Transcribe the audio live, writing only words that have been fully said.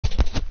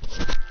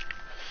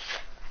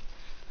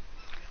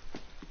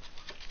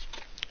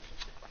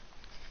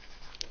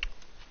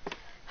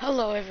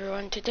Hello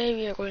everyone, today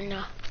we are going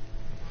to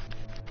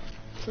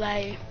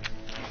play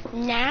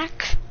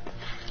Knack.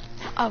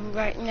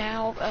 Right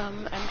now,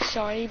 I'm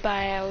sorry,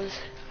 but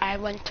I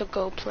went to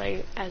go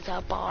play as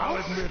a boss.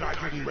 I'll admit I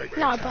didn't make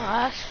Not it.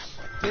 boss.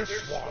 This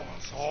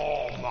one's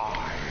all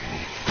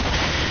mine.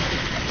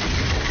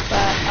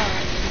 But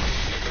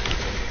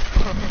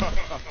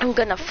I'm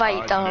gonna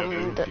fight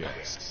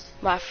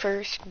my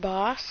first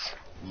boss.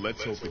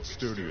 Let's hope it's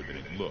sturdier than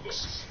it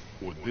looks,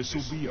 or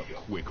this'll be a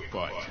quick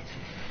fight.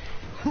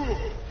 Prepare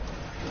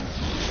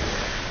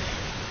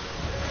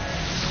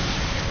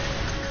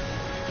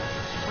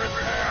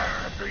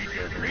to be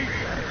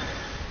defeated.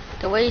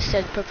 The way he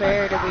said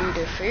prepare to be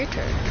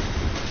defeated.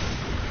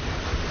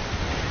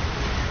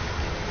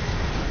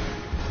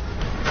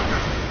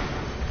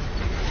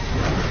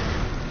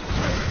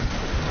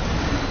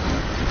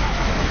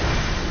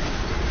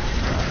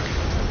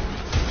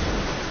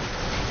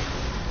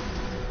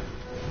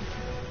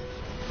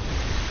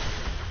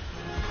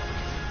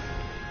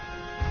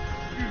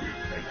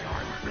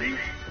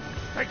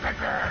 Think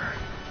again.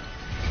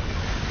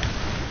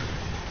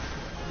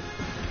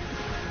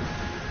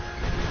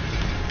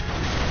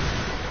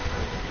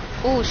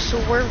 Ooh,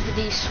 swerve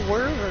the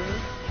swerver.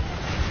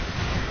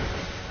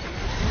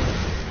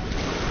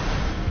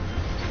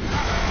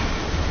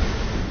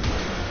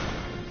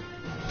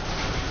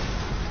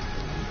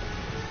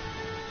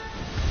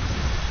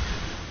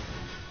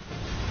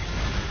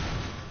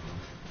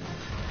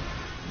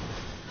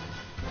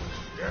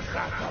 Is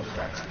that the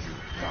best you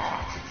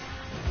got?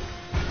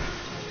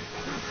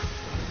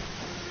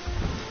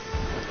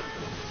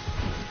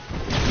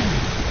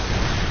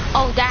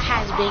 Oh, that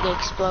has big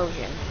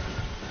explosion.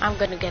 I'm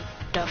gonna get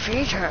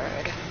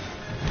defeated.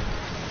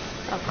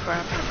 Oh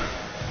crap.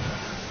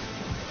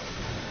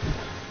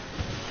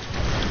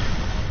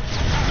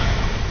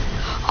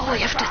 Oh,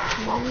 you have to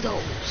throw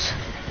those.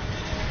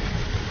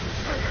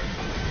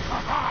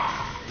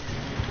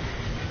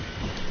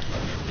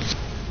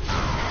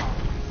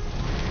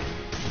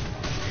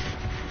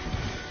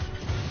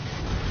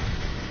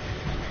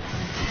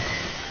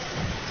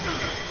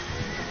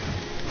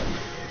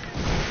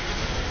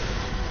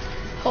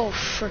 Oh,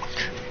 frick.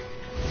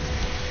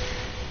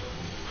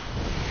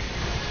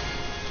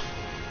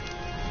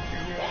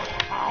 You want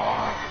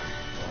power?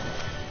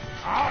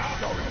 I'll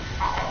show you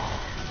power.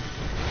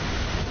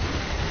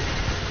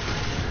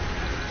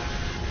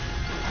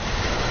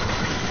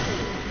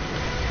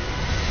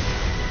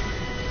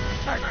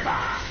 Take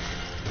that.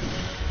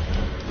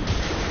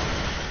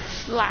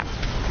 Slap.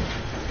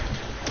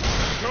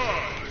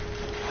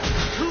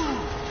 2.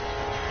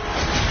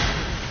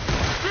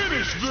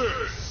 Finish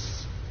this!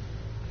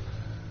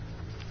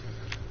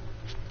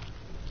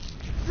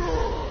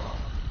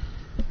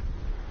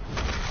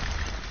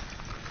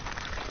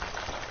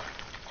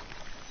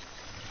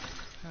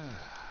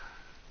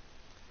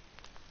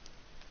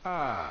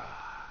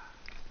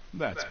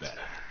 That's better.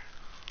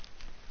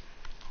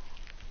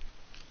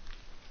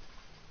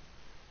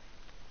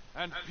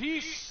 And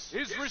peace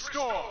is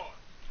restored.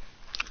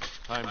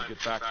 Time to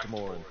get back to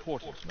more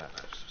important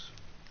matters.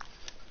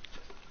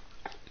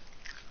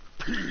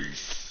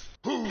 Peace.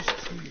 Whose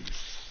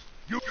peace?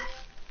 You.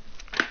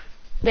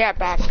 Be right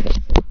back.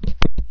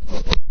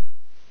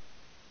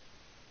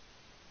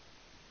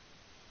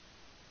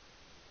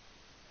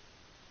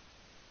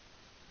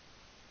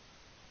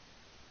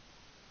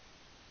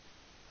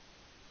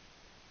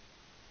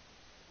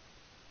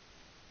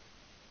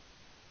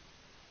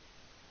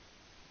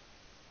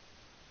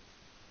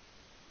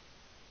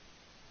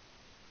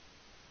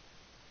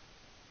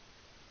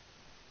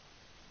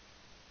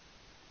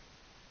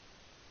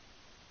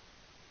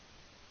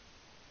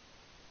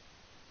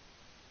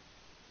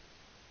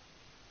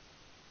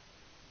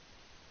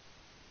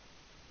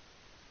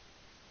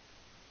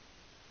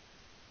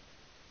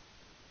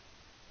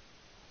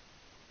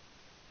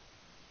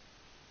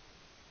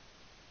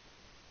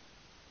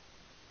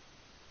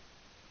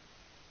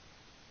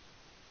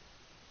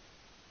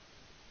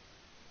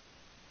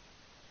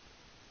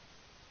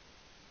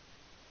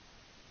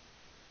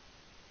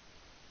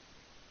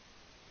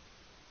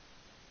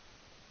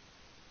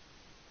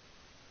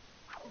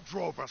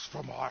 Drove us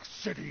from our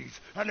cities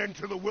and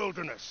into the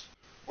wilderness.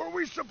 Were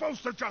we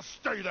supposed to just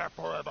stay there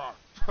forever?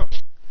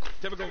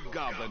 Typical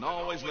goblin,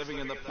 always living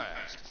in the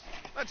past.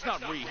 Let's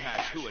not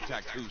rehash who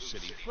attacked whose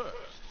city first.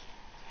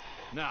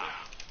 Now,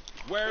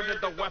 where did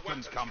the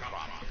weapons come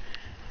from?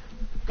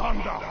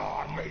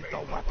 Gandahar made the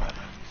weapon.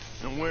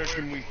 And where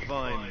can we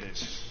find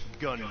this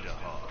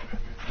Gandahar?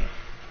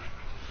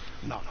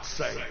 Not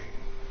saying.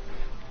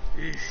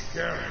 He's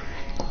scary.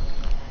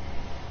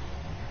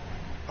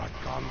 But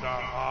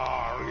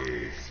Gandahar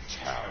is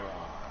terror.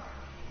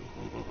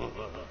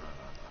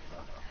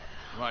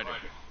 Ryder,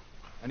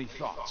 any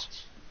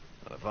thoughts?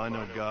 If I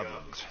know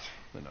goblins,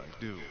 then I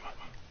do.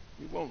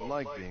 He won't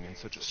like being in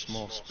such a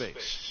small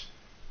space.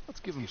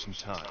 Let's give him some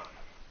time.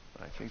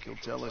 I think he'll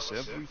tell us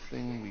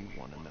everything we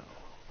want to know.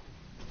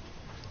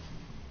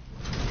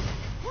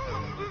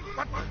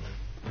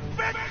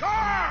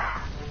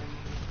 Victor!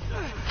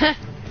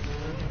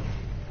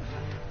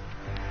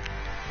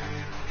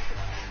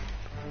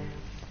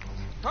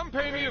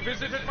 you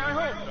visited my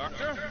home,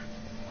 Doctor.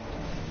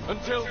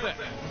 Until then.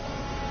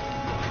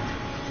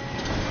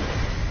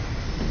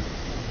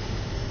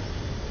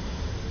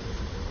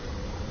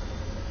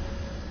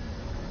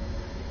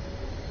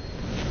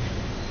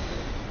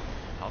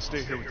 I'll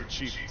stay here with the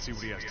chief and see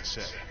what he has to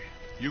say.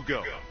 You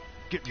go.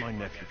 Get my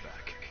nephew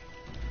back.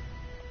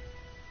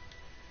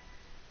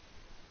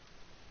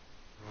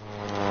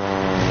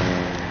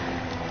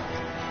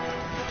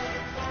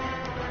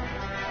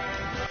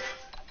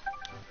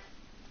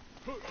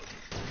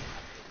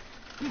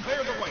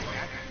 Clear the way,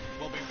 Knack.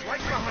 We'll be right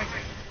behind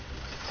you.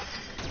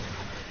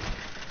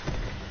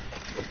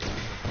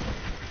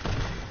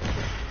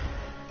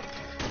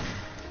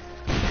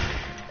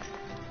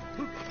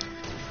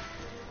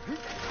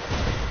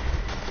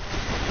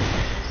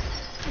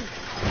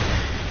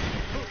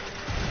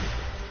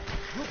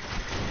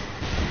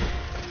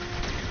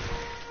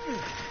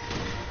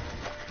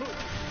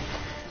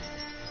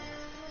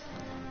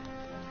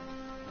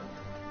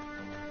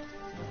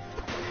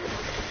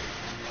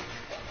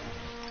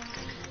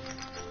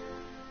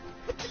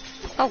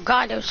 Oh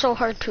god, it was so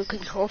hard to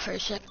control for a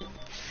second.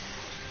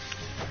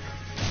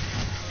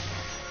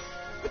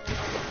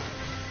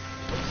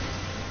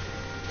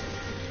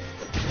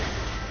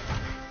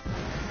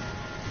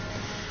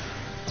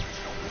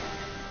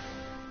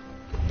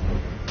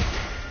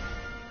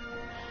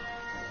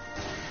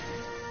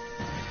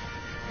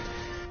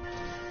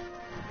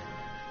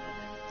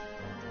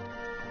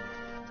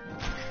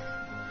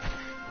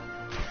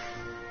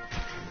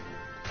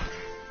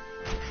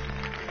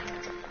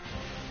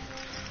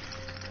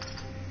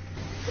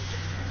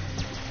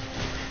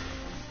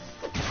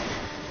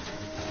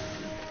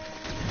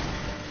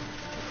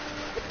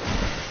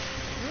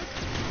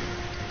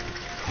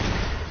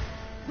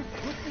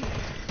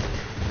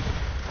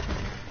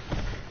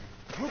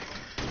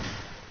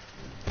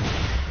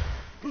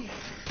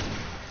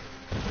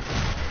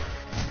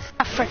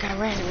 Frick, I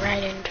ran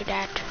right into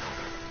that.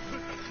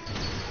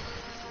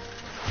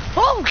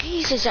 Oh,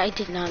 Jesus, I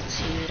did not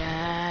see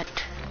that.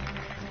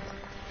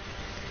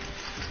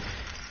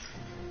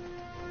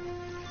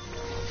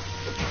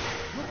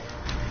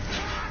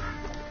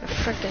 A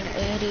frickin'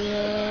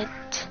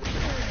 idiot.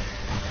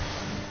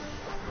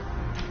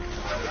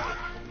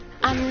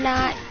 I'm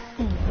not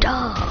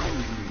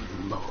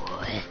dumb,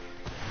 boy.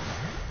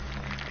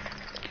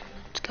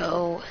 Let's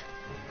go.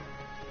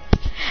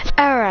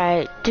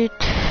 Alright, dude.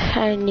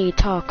 I need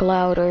to talk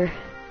louder.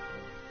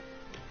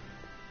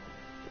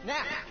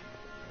 Knack!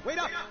 Wait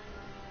up!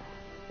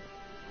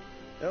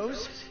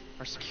 Those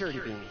are security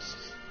beams.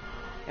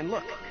 And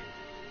look,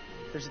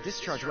 there's a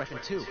discharge weapon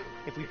too.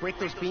 If we break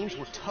those beams,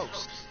 we're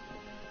toast.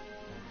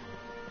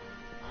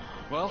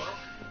 Well,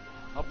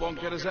 help won't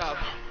get us out.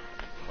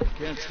 We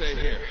can't stay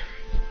here.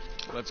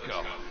 Let's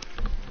go.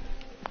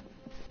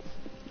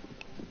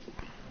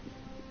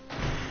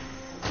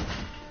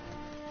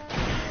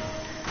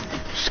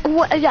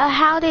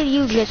 How did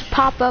you just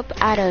pop up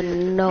out of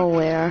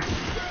nowhere?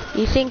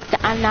 You think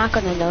that I'm not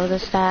gonna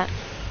notice that?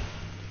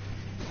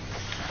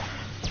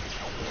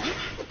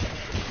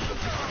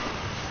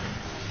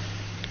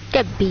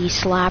 Get B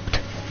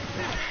slapped.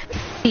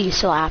 B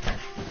slap.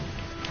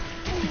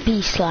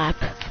 B slap.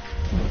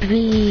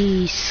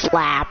 B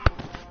slap.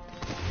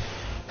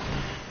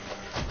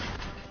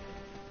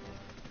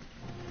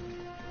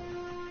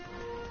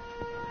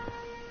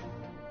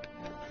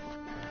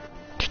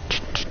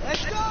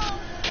 Let's go!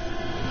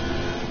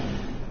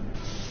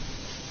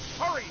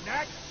 Hurry,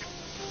 Knack!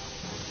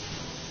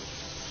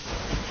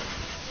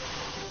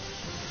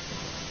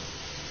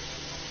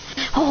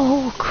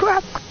 Oh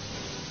crap!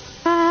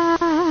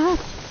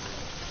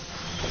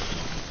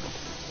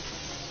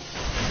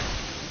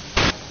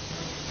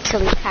 Till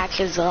he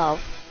catches up.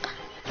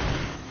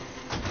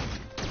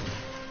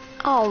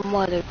 Oh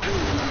mother.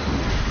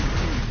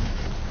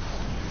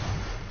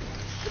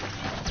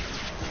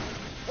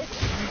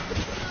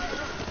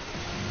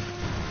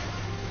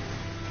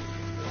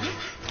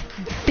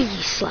 B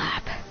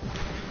slap.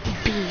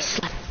 B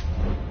slap.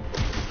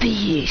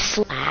 B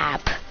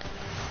slap.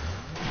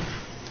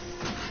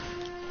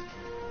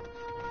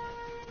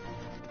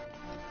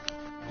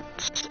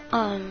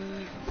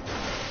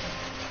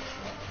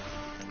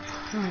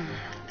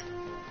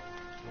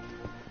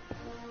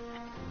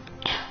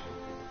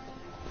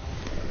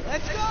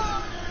 Let's go!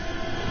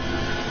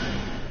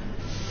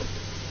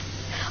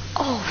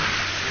 Oh,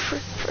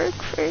 frick, frick,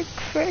 frick,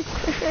 frick,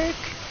 frick.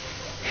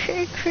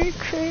 Frick, frick,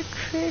 frick,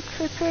 frick,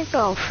 frick, frick.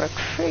 Oh, frick,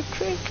 frick,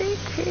 frick, frick,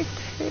 frick,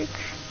 frick.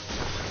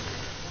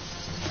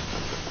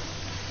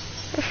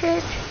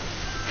 Frick,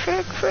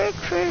 frick, frick,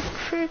 frick,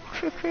 frick,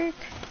 frick, frick.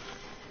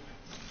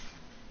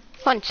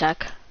 1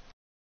 sec.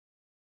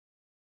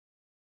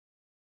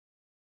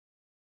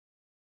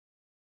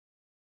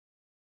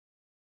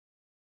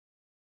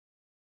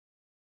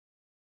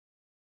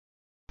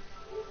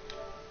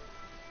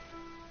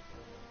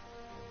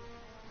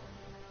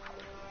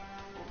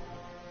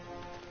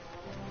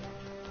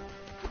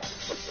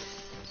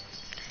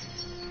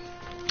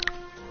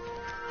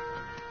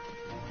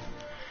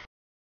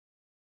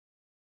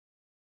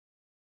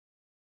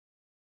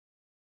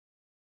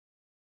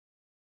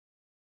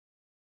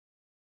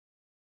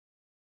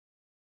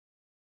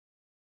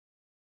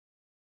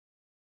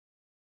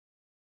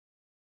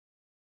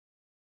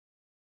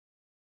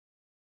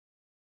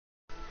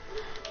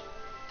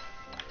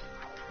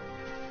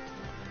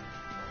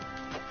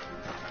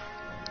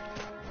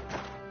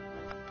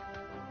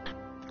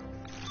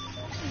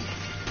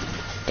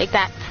 Take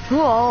that.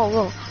 Whoa,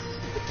 whoa.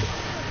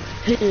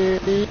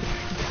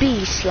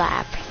 B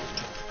slap.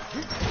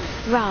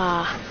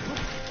 Rah.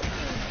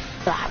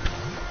 Slap.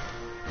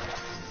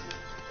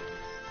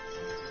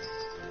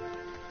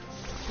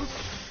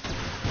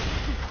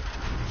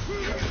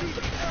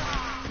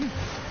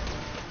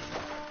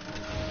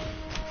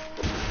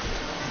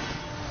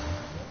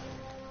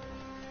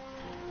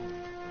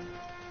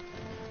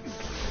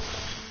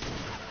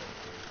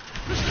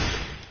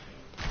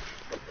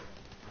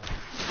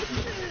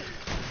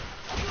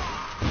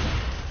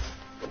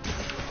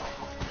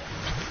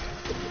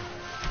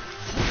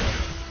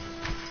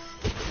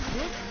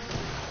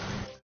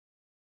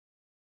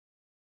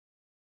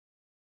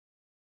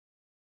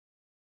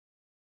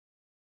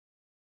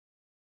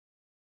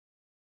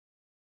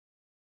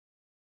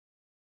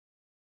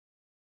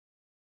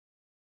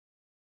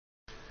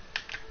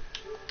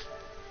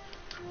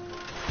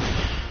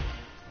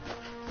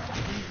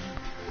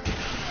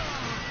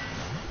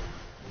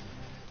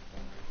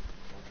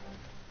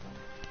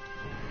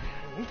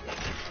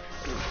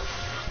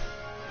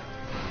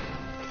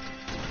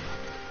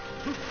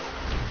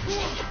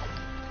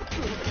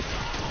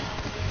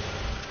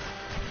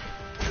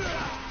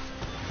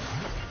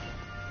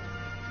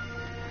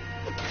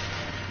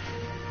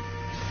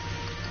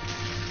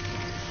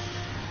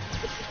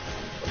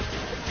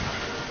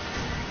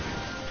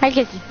 I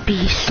get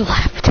B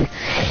slapped.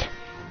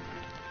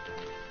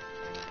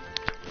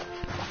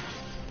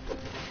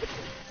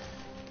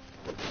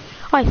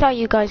 Oh, I thought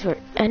you guys were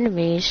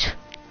enemies.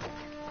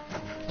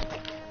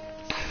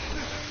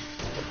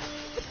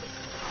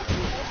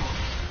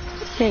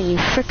 Yeah, you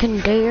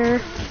frickin'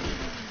 dare.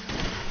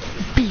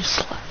 B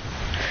slap.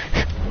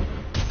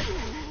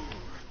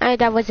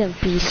 That wasn't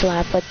B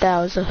slap, but that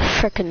was a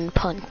frickin'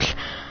 punch.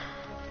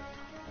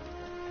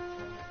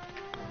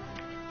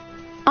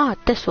 Ah,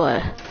 this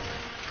way.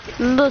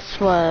 This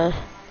way.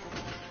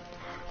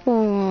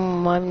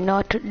 I'm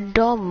not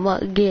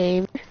dumb,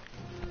 game.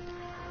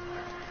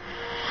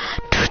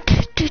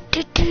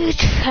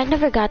 I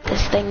never got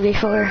this thing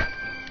before.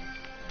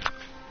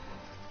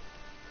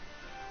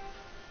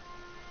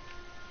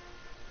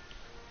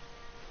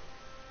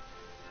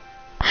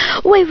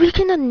 Wait, we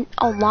can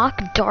unlock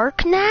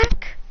Dark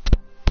Knack?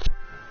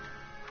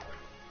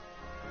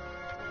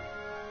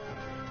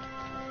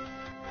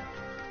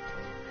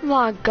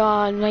 My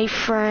god, my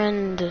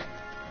friend.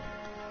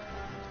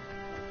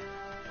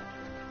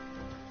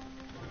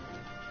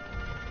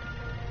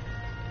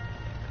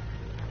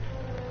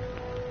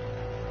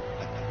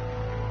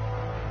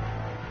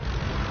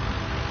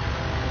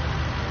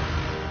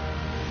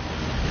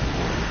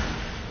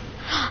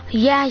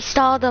 Yeah, I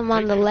saw them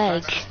on the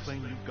leg.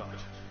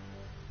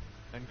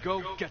 And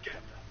go get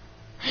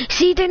them.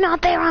 See, they're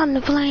not there on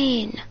the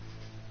plane.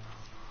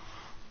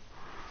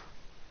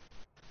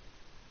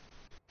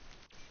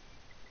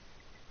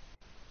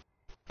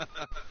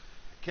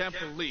 Can't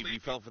believe he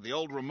fell for the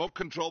old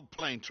remote-controlled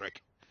plane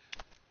trick.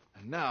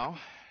 And now,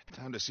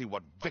 time to see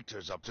what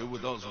Victor's up to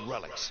with those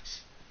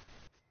relics.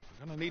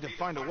 We're gonna need to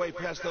find a way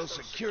past those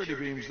security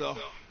beams, though.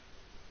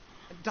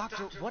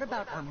 Doctor, what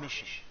about our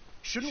mission?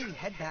 Shouldn't we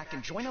head back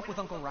and join up with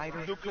Uncle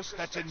Ryder? Lucas,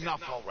 that's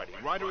enough already.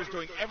 Ryder is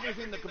doing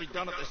everything that can be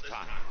done at this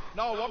time.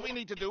 No, what we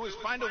need to do is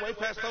find a way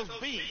past those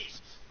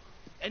beams.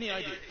 Any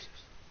ideas?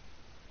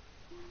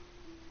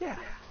 Yeah.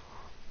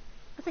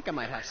 I think I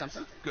might have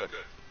something. Good.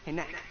 Hey,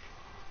 Knack.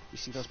 You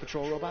see those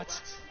patrol robots?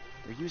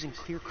 They're using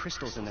clear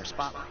crystals in their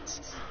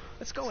spotlights.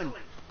 Let's go and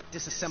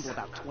disassemble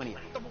about 20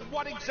 of them.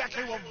 What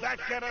exactly will that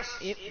get us?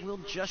 It will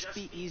just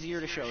be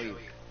easier to show you.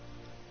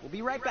 We'll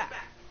be right back.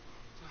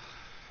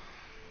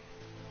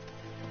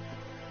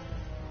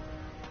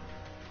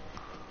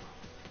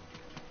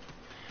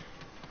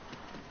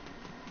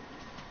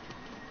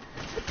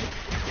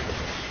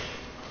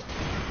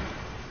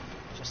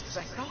 Just as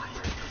I thought.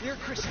 Clear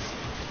crystals.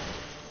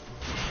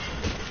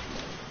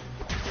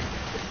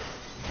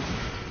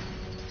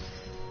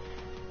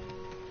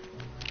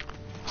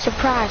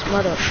 Surprise,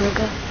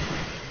 motherfucker.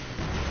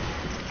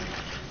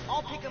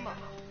 I'll pick him up.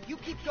 You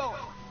keep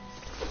going.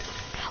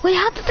 Wait,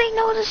 how did they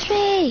notice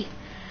me?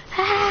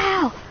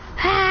 How?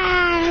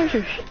 How?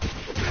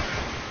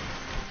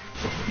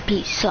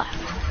 B slap.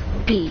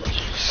 B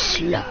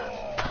slap.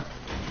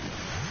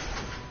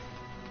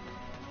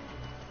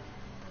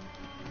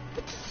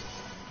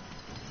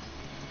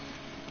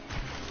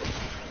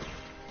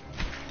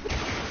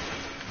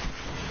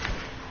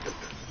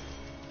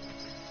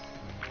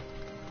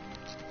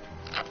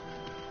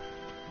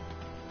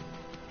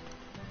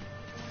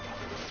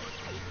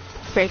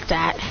 Break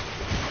that.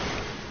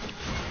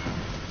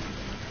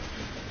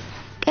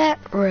 Get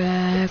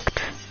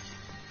wrecked.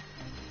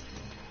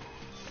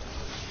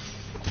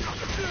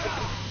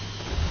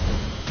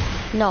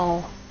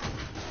 No.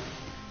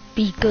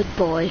 Be good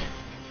boy.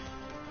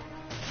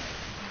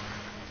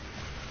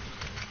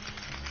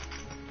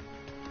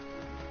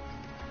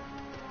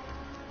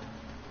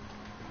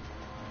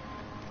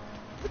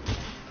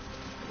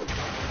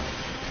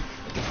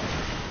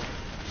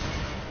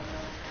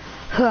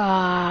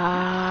 Hoorah!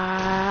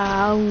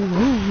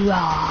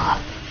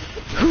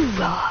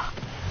 Hoorah!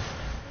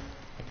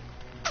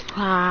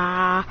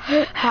 Ha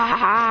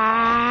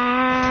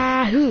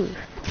ha hoo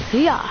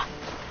yeah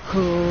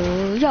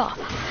hoo yeah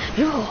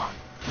yeah.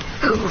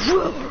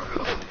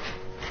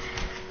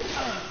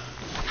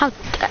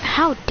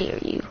 How dare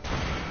you?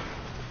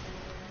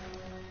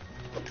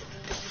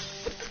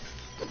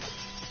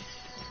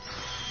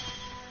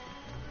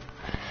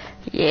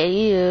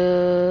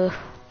 Yeah.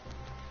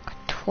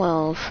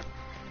 12.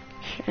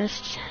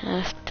 Just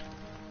have to...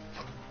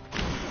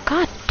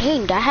 God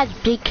dang, that has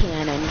big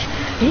cannons.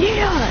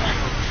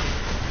 Yeah.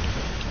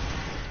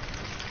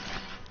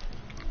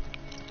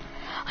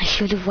 I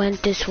should have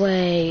went this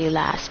way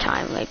last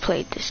time I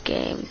played this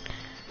game.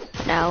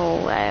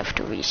 Now I have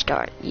to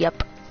restart.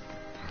 Yep.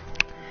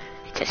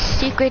 It's a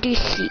secrety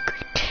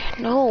secret.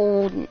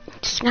 No,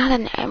 it's not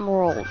an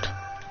emerald.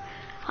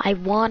 I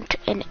want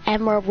an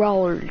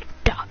emerald.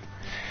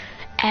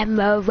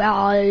 Emerald.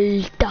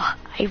 I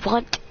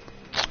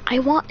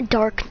want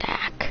Dark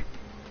Knack.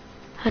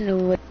 I know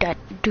what that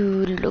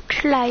dude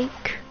looks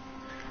like.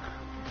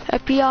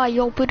 FBI,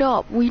 open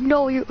up. We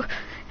know you.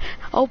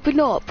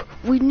 Open up.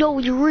 We know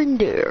you're in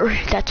there.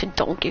 That's what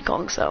Donkey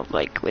Kong sounded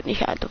like when he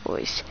had the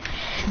voice.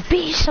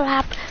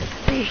 B-slap.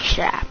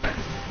 B-slap.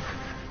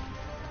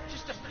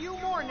 Just a few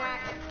more,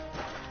 Knack.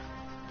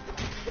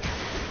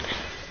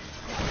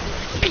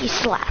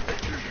 B-slap.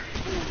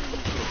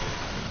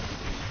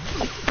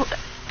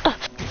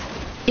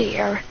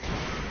 Here.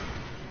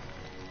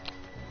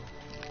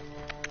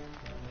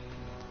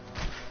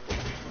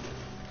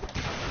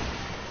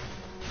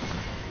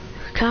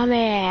 Come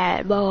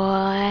here,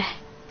 boy.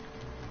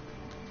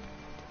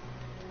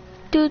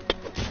 Doot,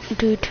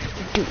 doot,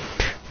 doot.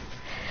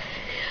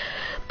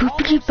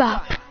 Boopity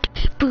bop.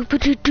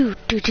 Boopity doot,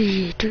 doot,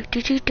 doot, doot,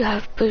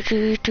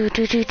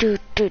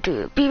 doot,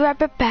 doot. Be right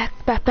back,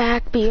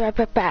 back, be right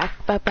back,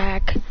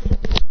 back.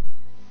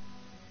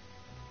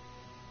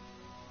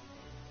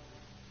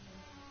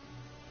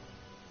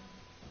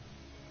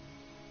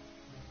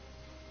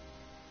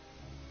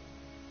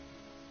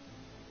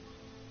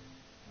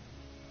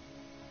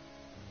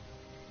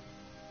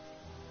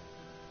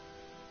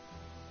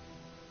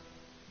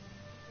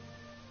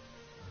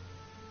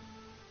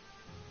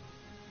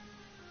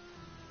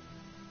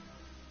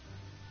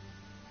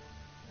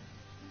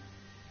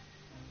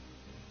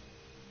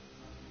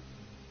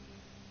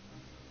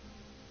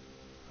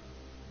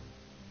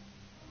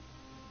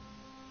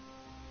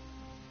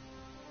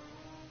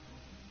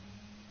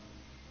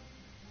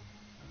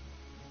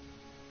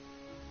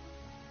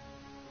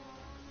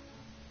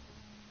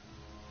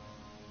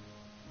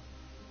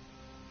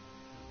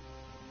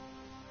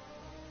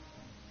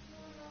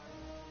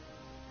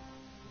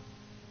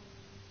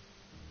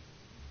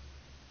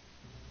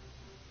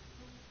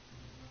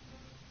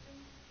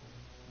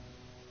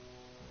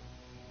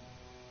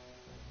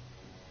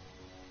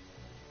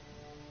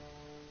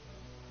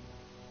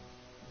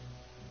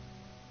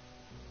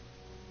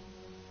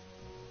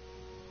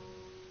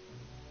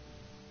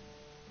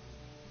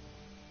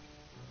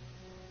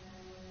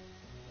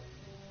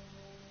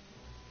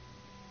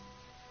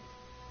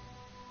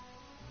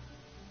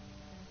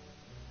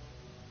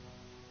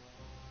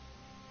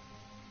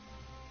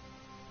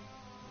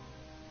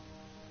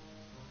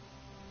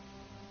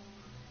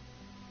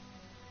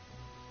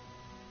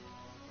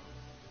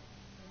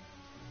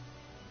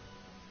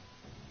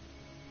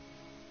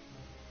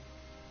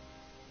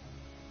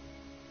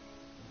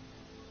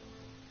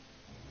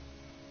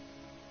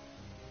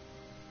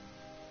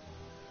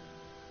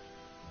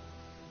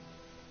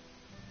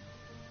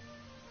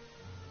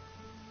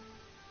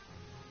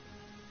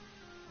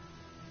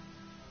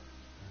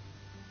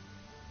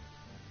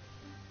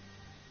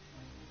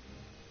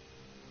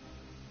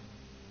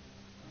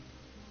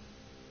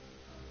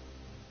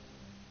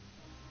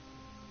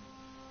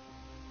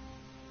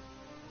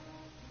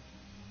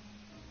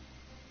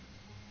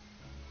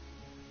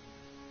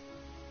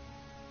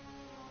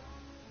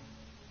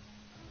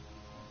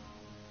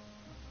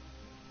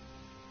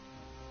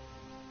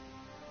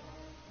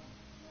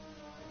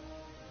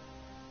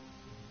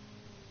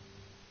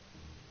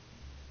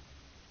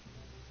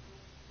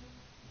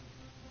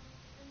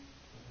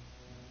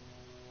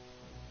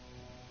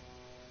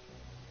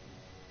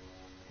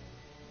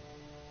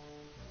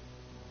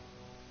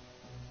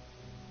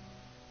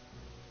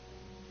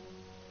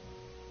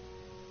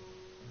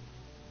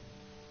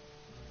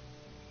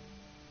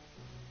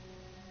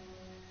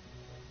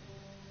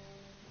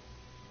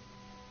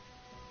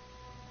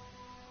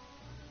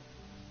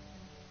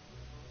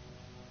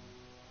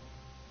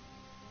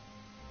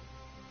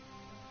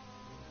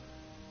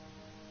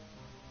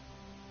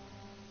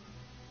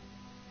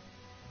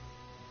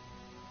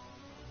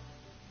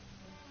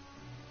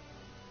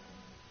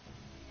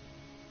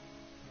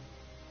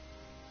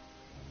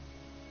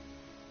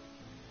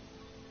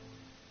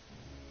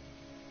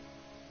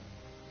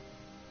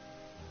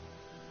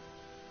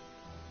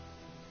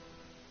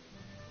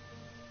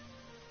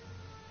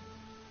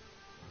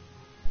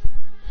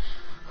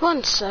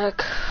 One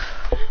sec.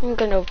 I'm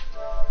gonna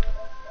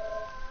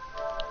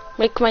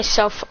make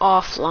myself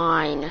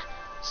offline.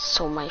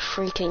 So my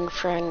freaking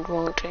friend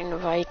won't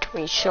invite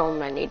me so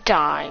many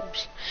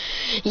times.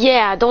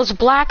 Yeah, those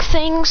black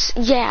things,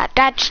 yeah,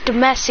 that's the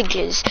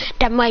messages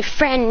that my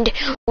friend,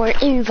 or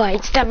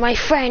invites that my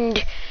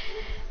friend...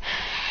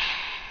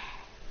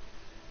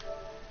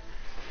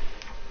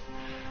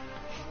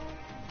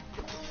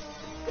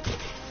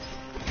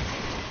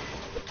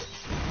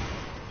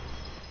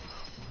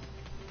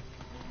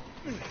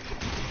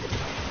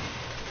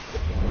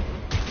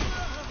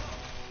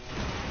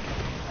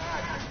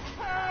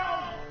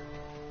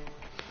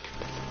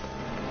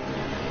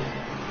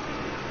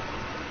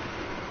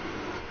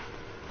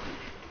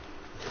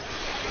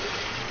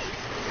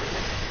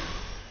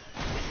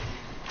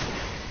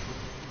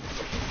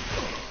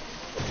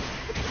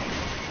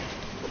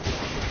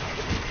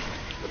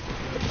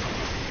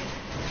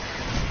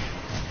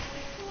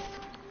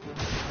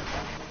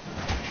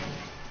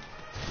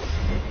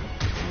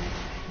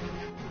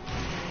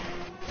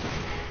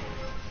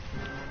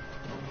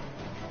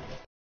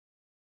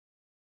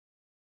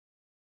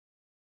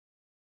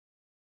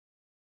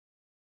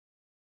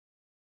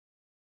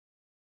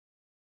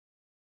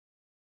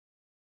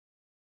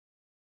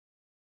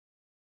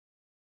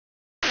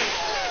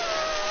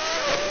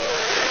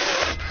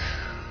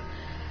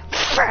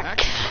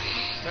 Knack,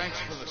 thanks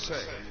for the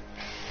save.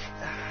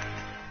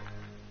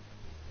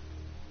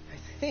 I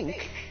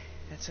think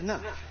that's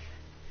enough.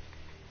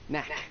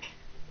 Knack,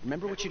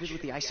 remember what you did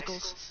with the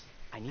icicles?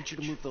 I need you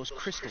to move those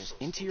crystals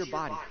into your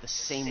body the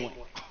same way.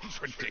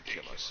 It's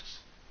ridiculous.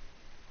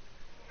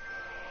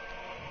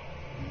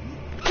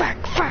 Frick,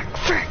 frick,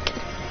 frick.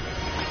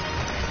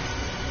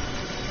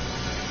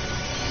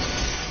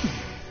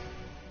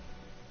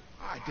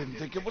 I didn't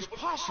think it was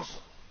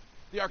possible.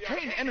 The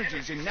arcane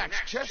energies in Knack's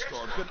chest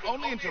orb could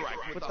only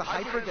interact With the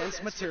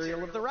hyperdense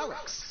material of the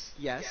relics.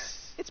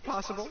 Yes, it's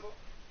possible.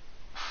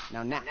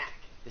 Now, Knack,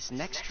 this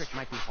next trick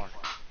might be hard.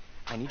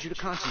 I need you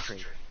to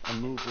concentrate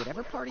and move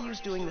whatever part of you's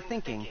doing the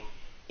thinking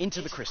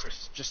into the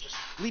crystals. Just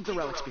leave the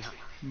relics behind.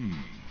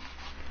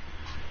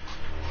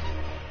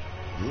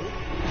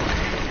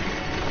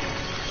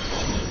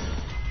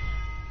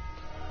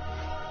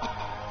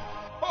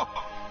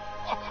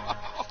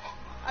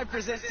 I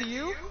present to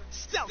you,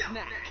 Stealth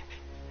Knack.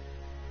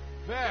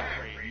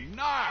 Very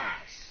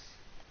nice.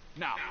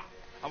 Now,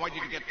 I want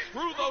you to get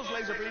through those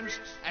laser beams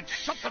and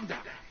shut them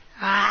down.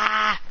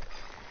 Ah!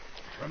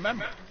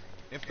 Remember,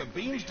 if the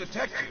beams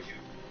detect you,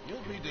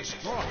 you'll be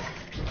destroyed.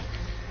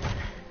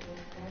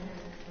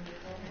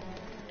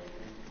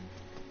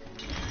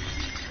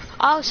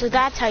 Oh, so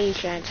that's how you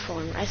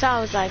transform. I thought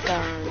it was like,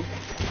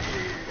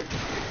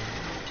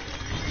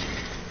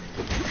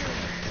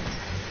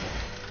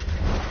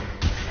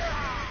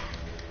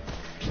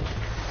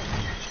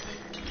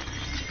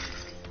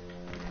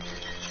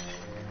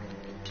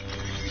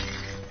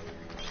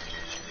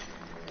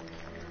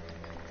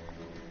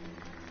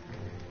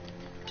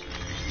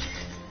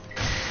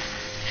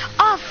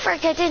 Oh,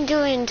 frick, I didn't do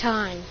it in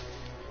time.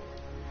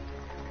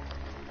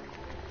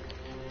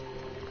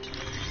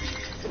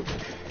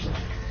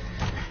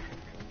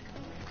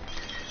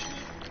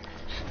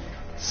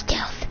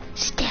 Stealth,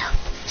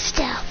 stealth,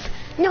 stealth.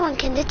 No one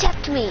can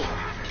detect me.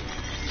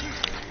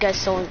 Guess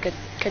someone can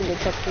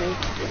detect me.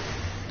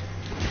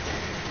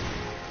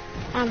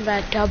 I'm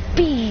about to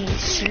bee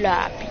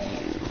slap you.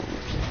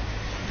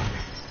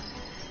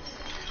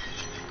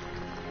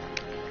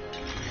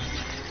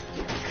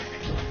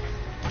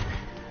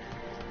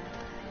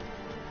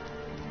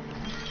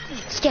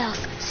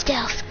 Stealth,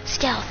 stealth,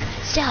 stealth,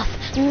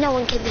 stealth. No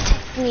one can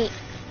detect me.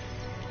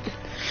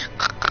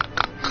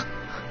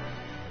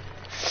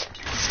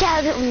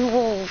 Stealth.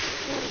 Whoa,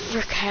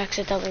 frick, I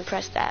accidentally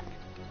pressed that.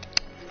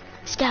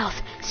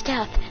 Stealth,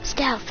 stealth,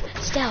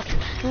 stealth, stealth.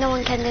 No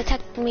one can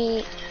detect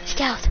me.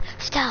 Stealth,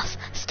 stealth,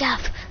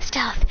 stealth,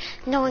 stealth.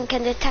 No one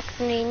can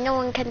detect me. No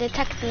one can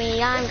detect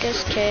me. I'm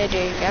just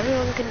kidding.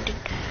 Everyone can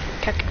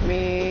detect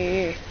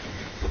me.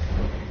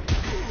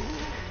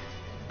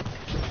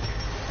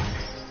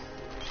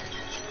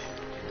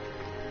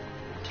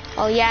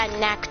 Oh yeah,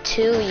 Knack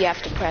 2, you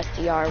have to press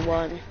the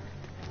R1.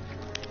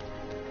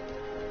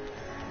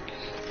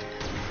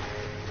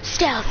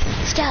 Stealth,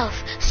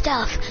 stealth,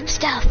 stealth,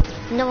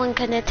 stealth. No one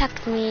can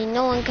detect me.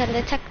 No one can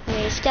detect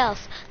me.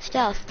 Stealth,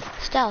 stealth,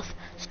 stealth,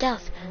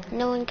 stealth.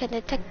 No one can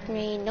detect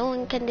me. No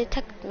one can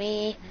detect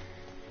me.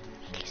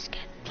 You just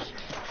gotta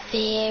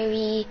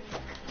be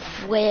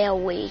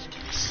very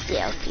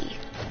stealthy.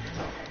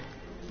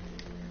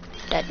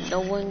 That no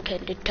one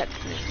can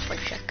detect me. For a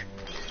sec.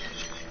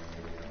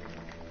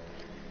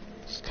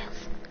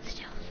 Stealth,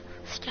 stealth,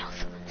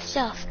 stealth,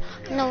 stealth.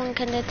 No one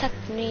can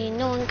detect me.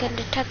 No one can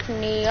detect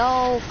me.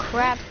 Oh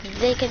crap,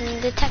 they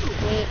can detect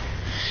me.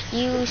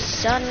 You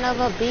son of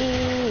a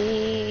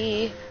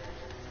bee.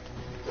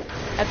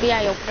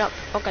 FBI, open up.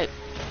 Okay.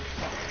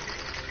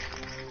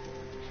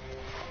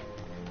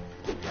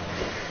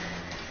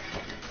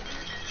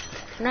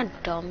 Not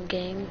dumb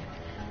game.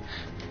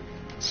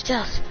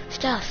 Stealth,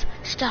 stealth,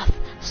 stealth,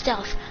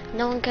 stealth.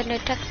 No one can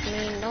detect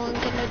me. No one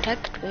can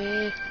detect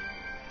me.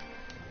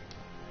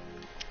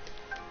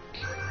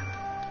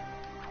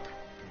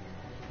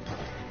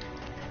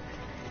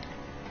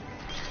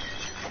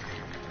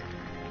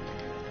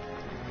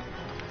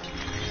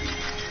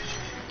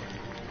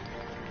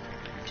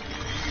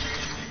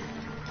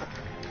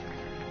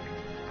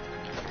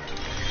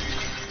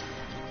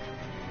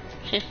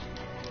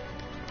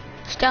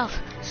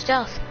 Stealth,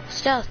 stealth,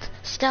 stealth,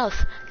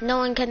 stealth. No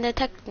one can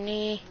detect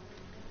me.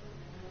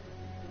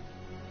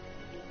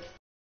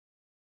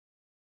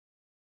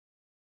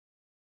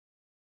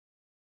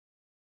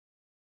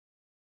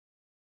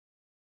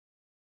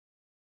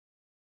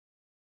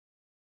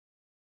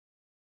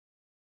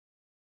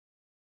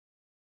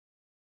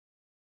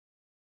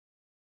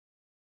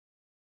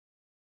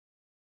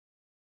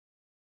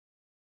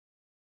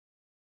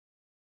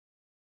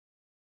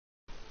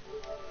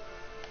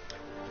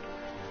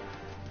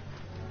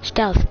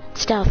 Stealth,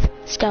 stealth,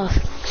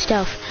 stealth,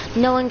 stealth.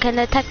 No one can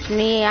detect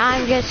me.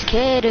 I'm just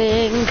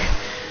kidding.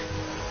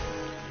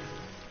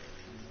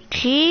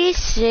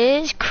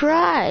 Jesus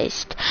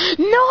Christ.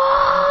 No!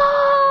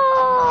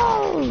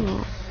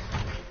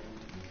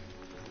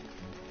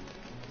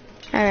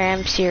 Alright,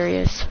 I'm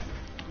serious.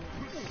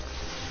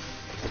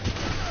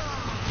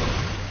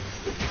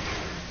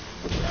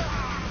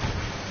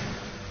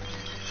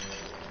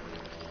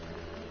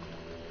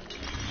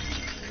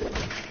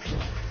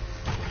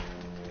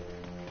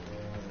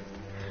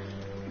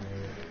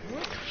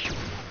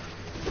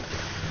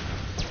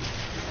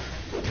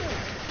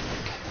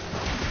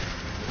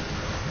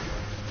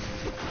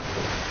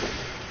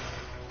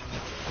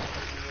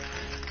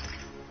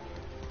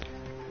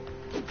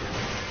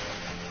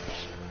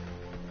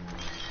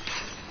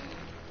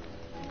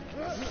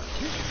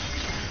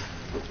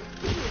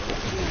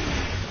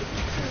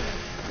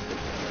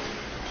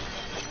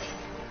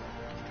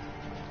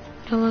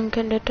 No one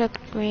can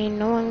detect me,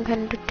 no one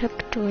can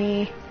detect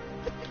me.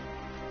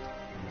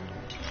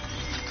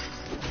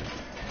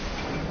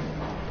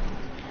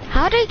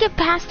 How did I get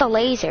past the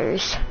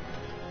lasers?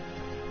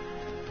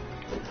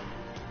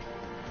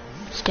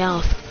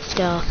 Stealth,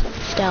 stealth,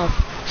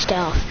 stealth,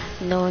 stealth.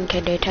 No one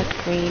can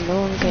detect me,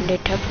 no one can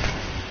detect.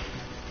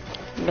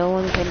 No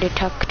one can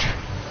detect.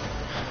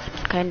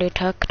 Can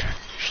detect.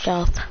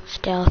 Stealth,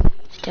 stealth,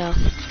 stealth,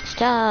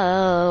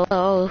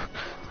 stealth.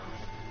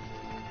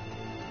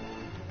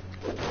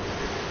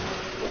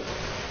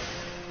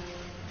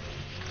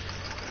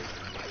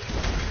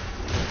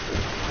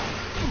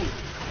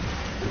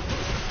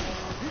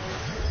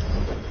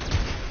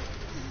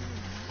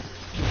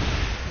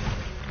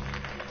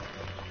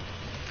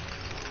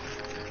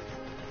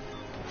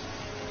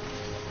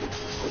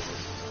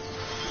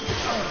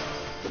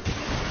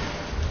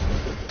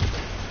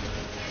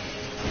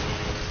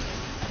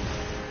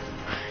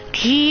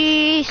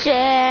 Jesus.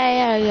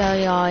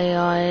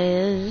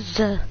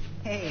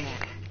 Hey,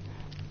 Knack.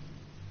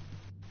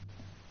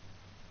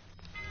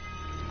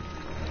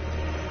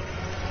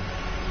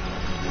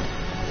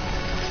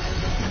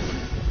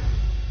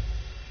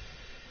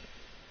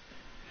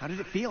 How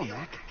did it feel,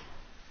 Knack?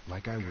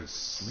 Like I was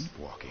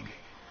sleepwalking.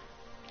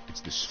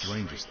 It's the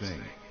strangest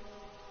thing.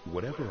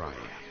 Whatever I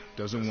am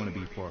doesn't want to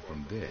be far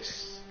from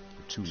this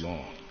for too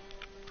long.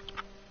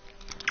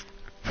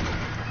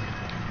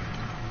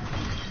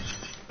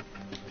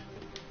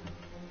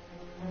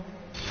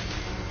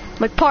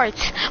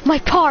 My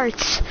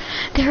parts,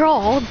 they're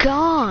all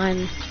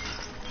gone.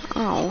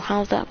 Oh,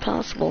 how's that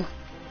possible?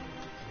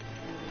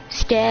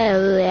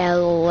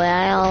 Still,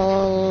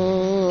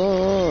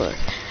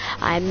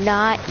 I'm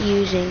not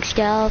using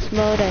stealth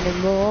mode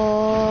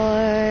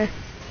anymore.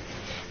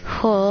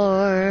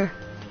 Or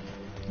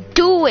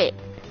do it.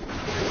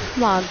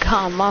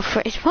 Come on,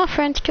 is my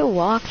friend still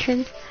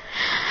watching?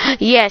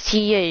 Yes,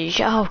 he is.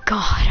 Oh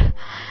God.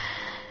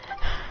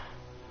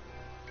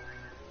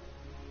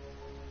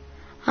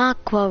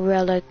 Aqua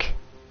relic.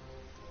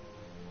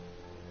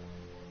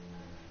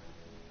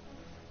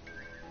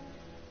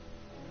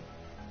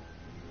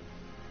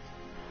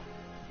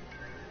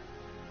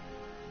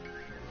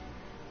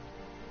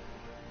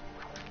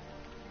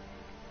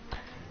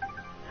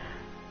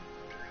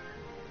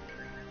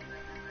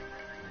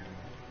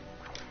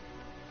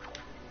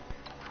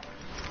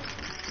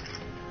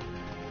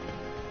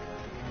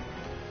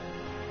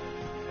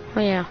 Oh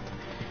yeah.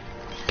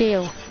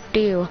 Deal.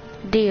 Do.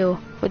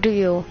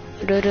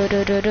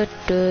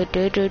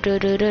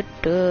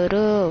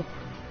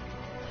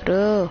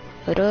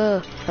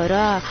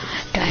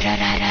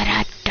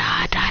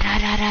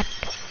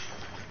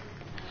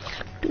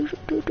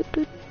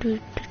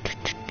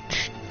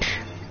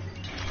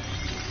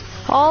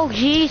 Oh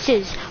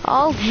Jesus,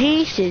 oh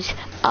Jesus,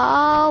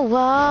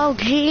 oh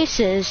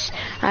Jesus,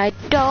 I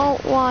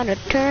don't want to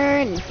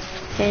turn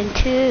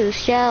into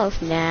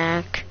stealth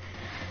Knack.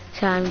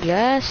 So I'm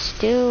just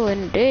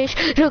doing this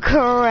the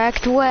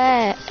correct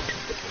way.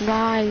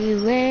 My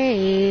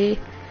way.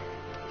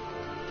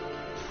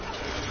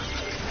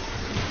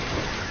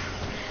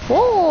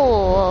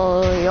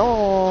 Oh,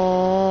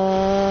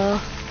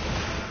 yeah.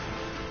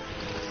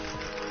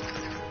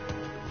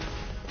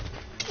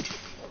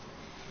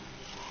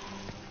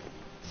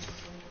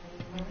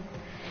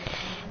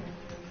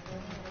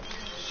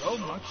 So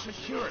much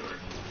security.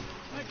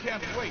 I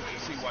can't wait to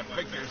see what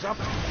Victor's up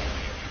to.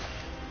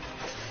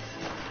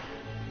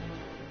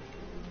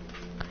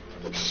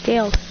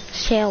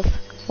 Stealth,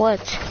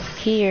 what's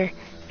here?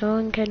 No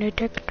one can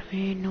detect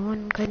me, no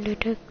one can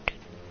detect.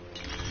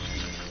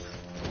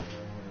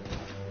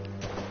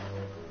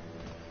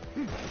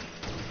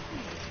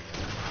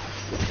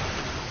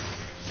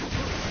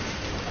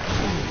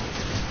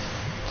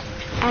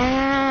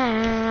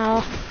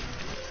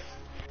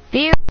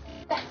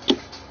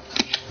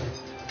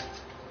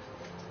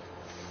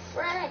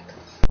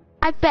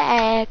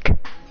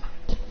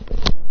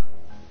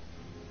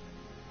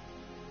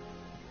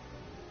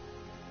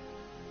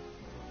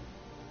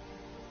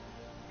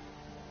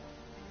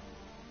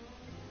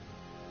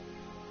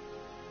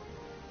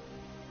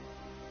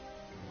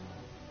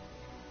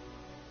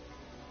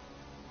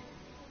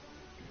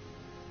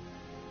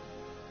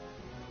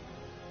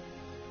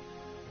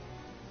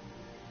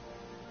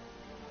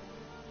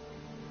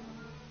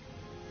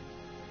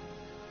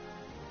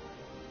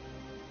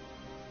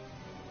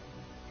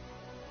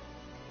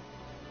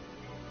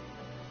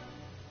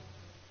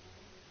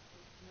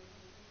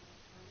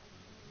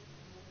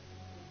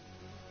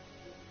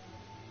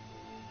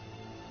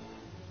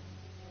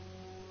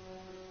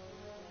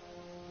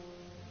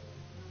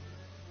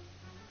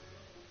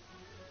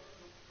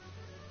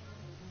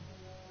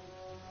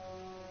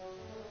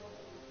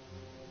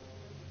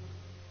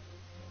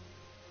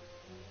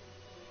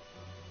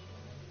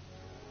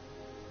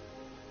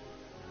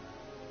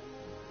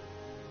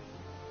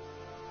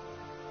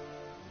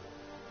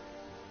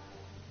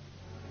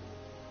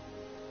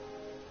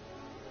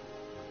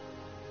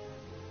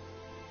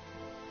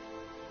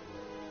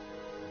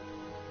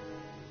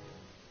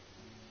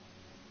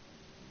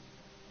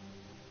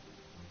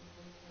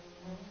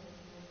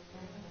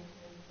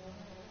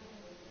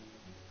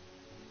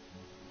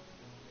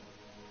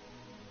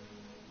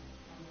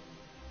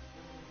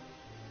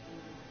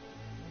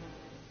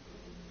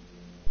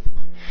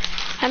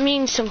 I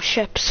mean some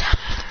ships.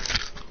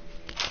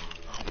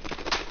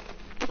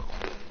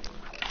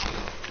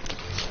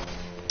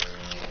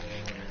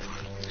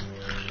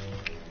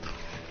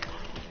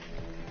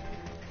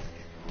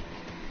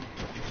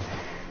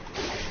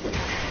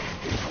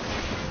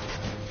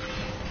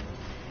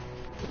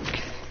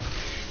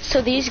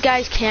 So these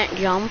guys can't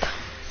jump.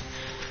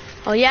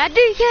 Oh yeah,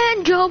 they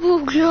can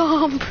double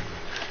jump.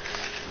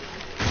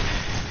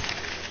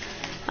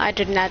 I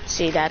did not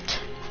see that.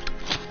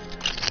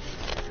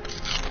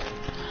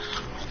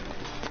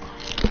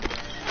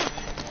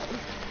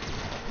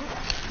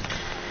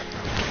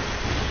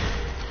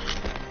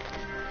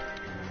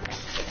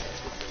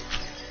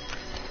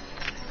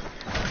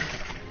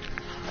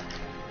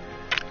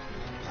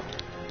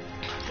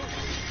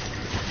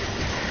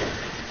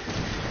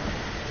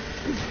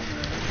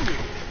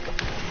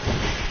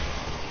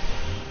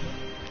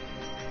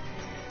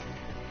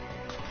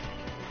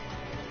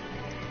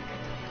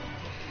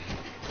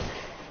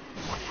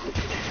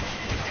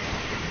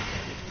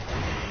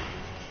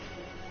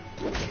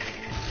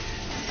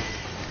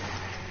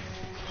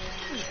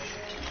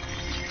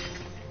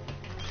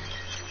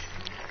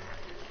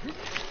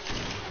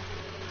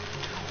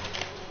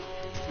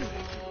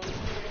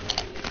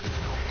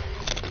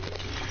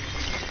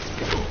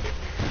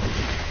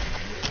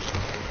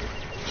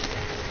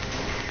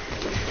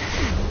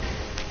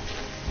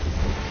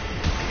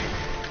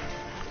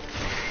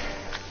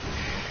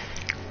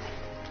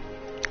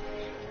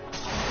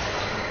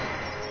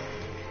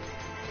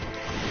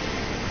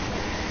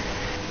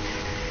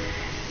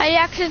 I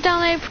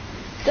accidentally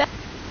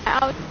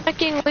I was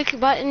checking which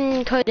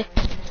button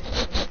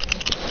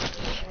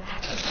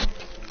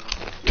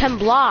can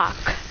block.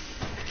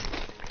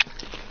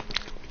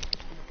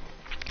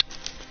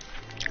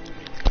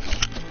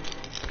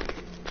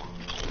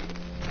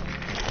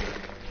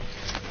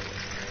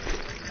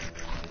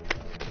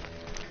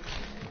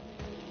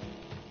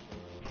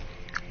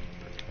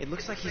 It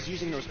looks like he's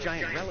using those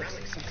giant relics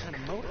as some kind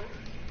of motor.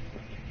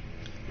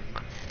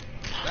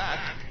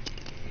 That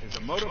is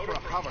a motor for a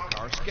hover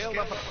car scaled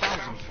up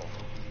 1,000-fold.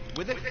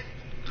 With it,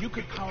 you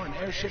could power an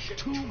airship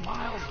 2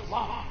 miles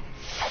long.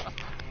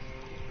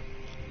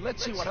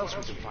 Let's see what else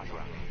we can find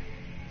around here.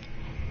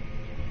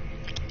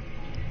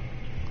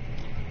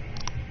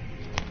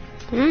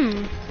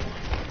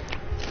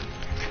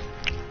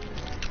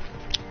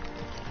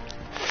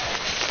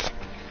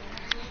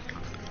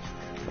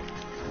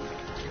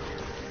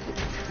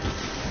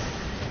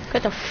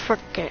 Get the frick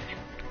it.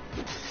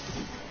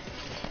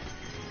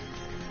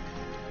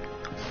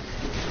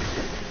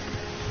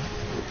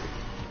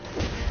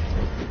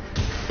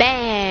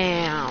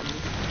 Bam!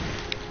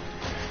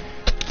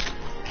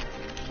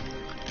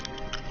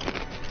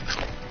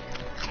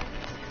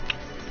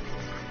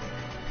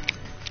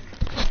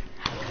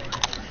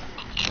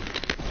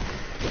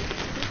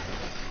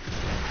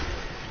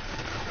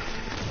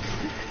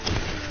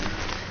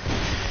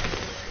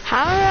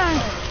 How do I...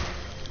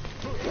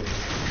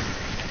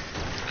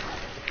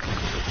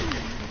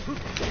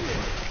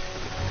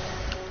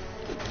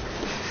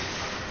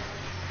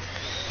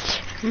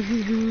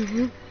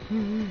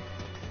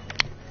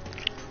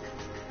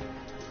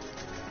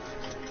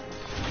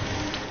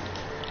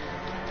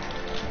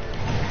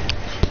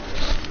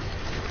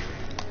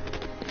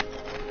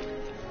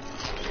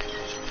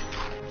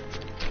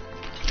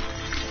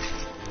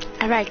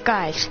 Alright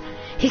guys,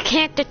 he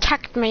can't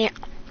detect me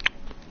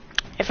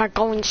if I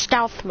go in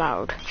stealth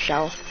mode,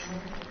 so...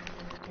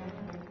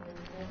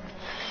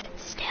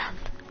 Stealth.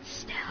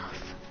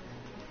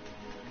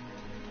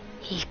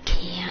 He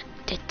can't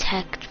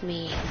detect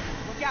me.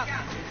 Look out!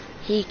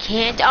 He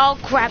can't, oh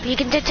crap, he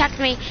can detect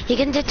me.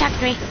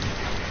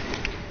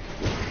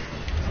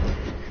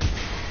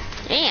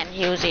 And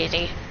he was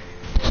easy.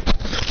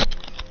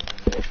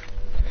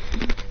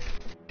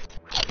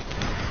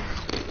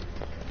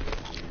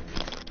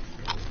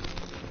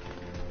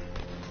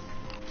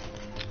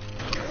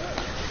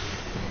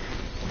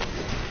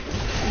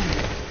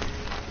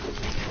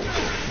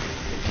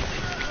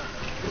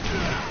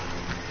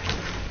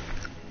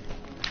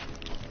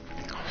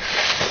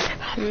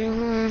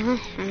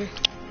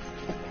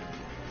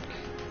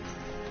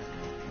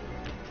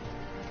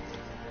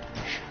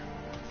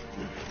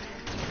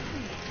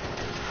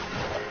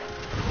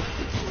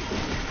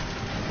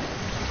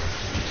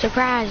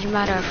 Surprise,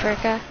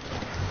 motherfucker.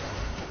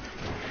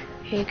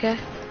 Here you go.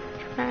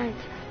 Surprise.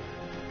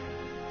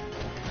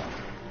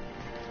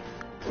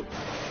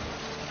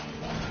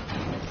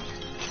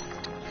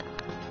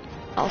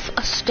 Of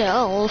a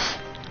stealth.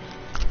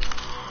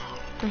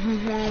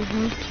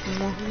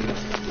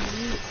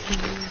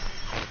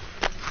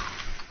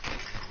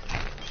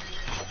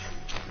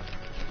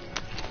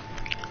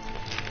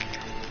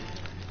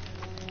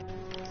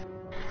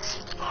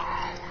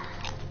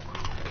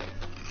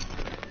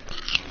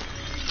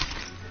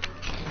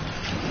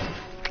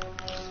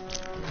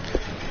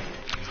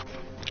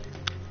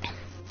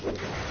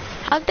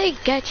 How'd they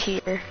get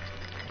here?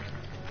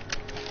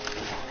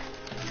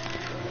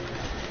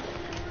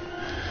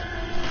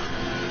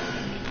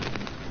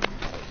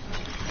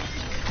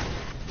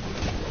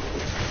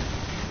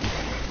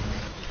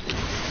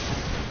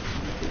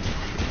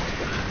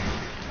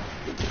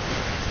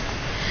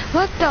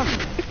 What the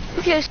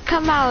You just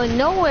come out of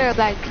nowhere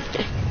like...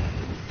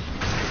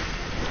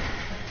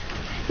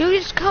 You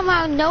just come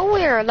out of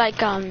nowhere like,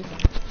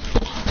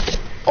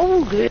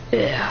 Oh,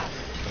 yeah.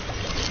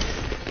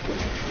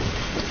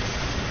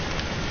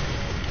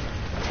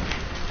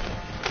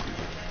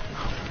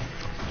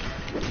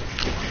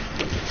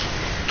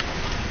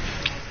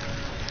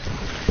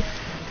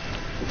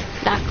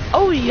 Like,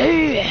 oh,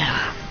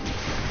 yeah.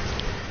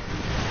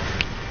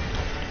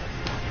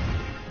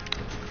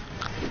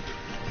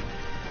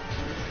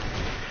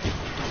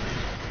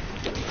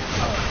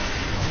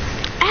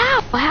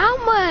 Ow,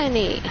 how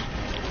many?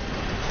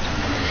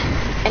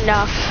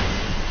 Enough.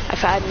 I've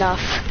had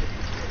enough.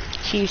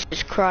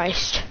 Jesus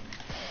Christ.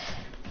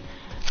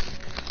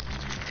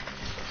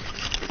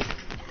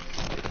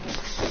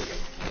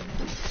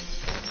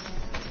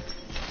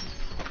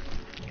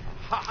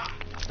 Ha!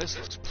 This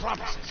looks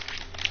promising.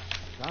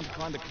 Time to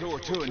find a clue or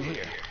two in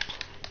here.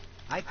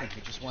 I think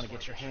you just want to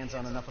get your hands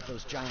on enough of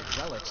those giant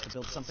relics to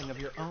build something of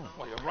your own.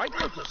 Well, you're right,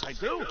 Lucas, I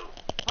do.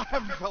 I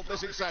haven't felt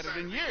this excited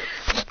in years.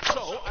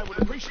 So, I would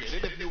appreciate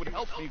it if you would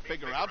help me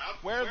figure out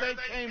where they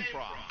came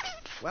from.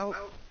 Well,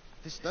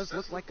 this does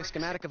look like a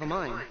schematic of a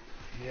mine.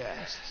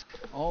 Yes,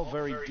 all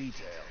very detailed.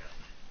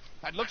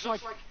 It looks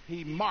like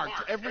he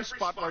marked every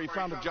spot where he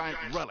found a giant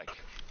relic.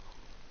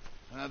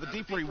 The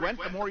deeper he went,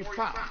 the more he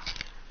found,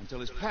 until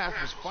his path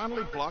was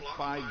finally blocked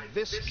by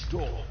this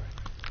door.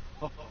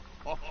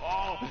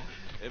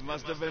 It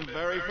must have been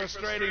very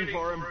frustrating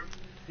for him.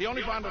 He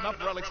only found enough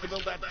relics to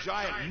build that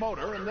giant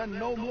motor, and then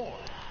no more.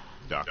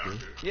 Doctor?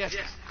 Yes.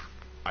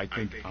 I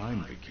think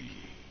I'm the key.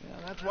 Yeah,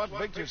 that's what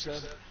Victor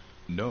said.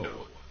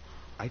 No,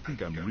 I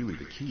think I'm really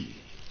the key.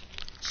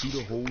 See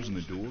the holes in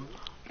the door?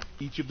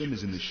 Each of them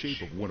is in the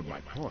shape of one of my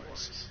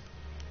parts.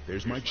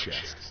 There's my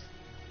chest.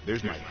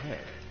 There's my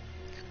head.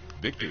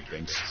 Victor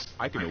thinks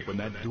I can open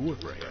that door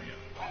for him.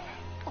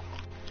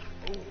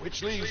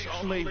 Which leaves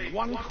only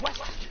one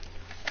question.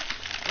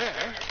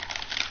 There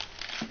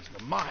is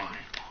the mine.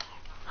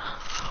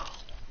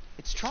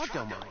 It's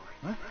Trogdell mine.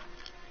 Huh?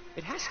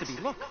 It has to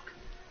be, look.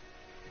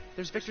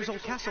 There's Victor's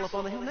old castle up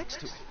on the hill next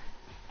to it.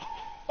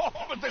 Oh,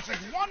 but this is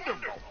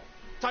wonderful!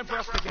 Time for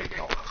us to get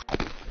going.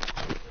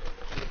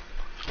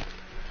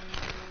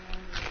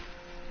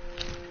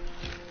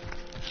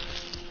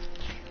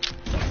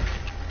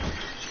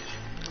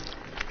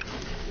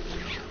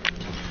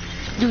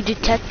 You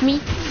detect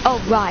me?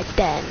 Alright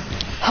then.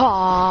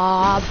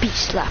 Ha, beat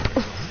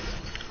slap.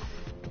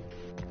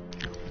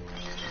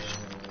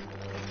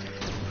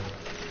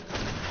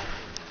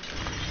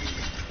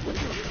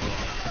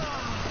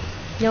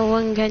 No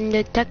one can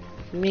detect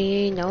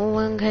me, no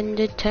one can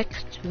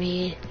detect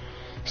me.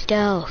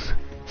 Stealth,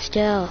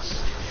 stealth.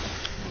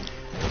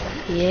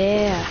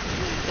 Yeah.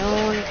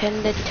 No one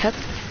can detect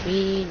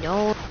me,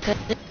 no one can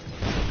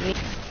detect me.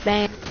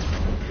 Bang.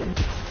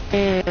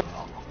 Bang.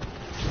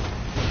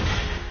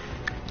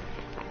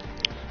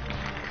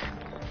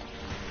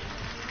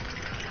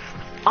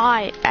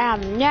 I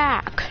am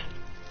Knack.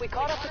 We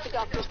caught up with the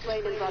doctor's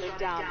plane and brought it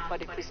down,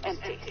 but it was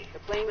empty. The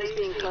plane was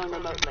being flown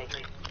remotely.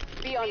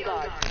 Be on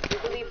guard. We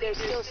believe they're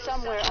still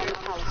somewhere on the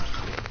palace.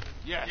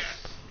 Yes,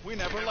 we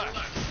never left.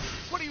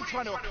 What are you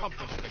trying to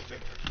accomplish, Victor?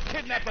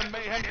 Kidnap and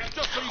mayhem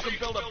just so you can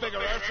build a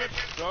bigger airship?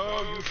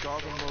 So you saw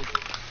them most.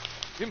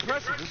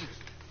 Impressive, isn't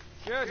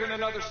it? Yet in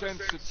another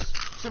sense, it's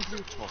simply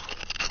a toy.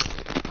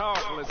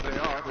 Powerful as they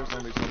are, there's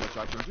only so much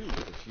I can do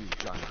with a few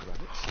giant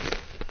relics.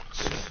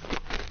 So,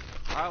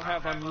 I'll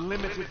have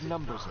unlimited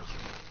numbers of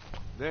them.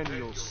 Then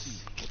you'll see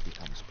what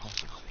becomes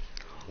possible.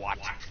 What?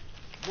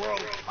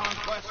 World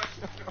conquest?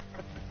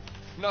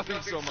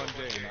 Nothing so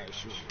mundane, I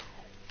assure you.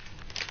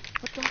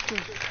 But Doctor,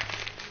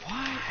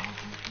 why are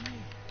you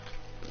here?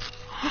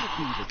 Could it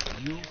be that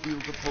you feel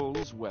the pull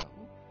as well?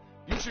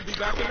 You should be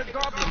back in the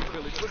Goblin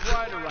Village with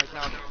Ryder right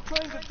now,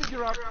 trying to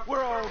figure out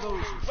where all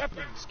those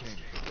weapons came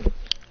from.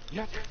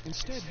 Yet,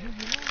 instead, here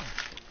you are,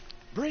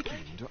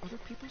 breaking into other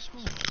people's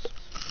homes.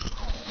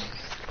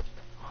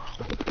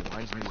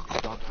 Reminds me of the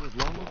Doctor of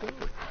long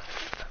ago,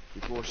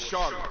 before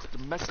Charlotte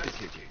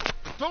domesticated.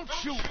 Don't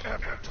you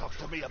ever talk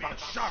to me about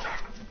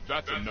Charlotte!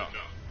 That's enough.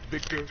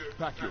 Victor,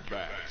 pack your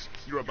bags.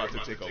 You're about to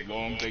take a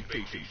long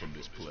vacation from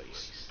this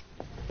place.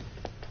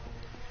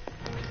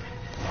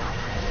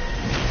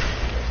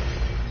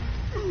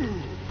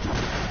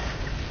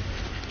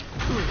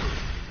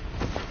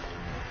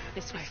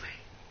 This way.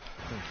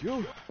 Thank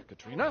you,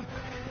 Katrina.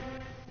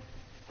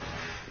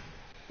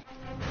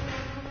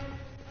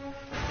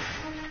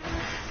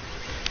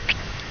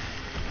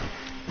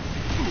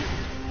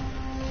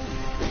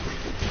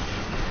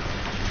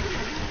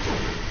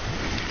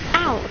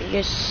 Ow,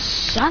 you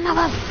son of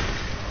a...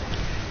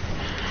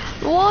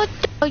 What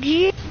the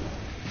you...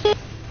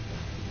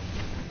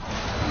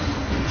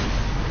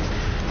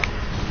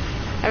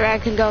 Alright, I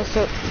can go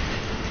through...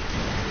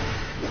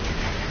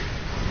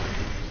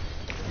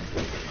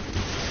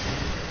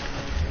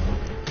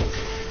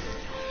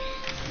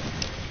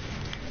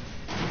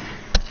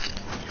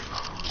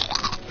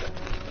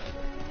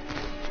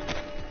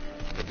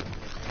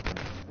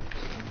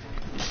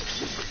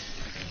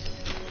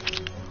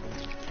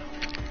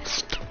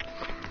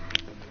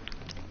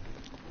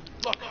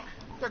 Look,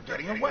 they're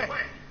getting away.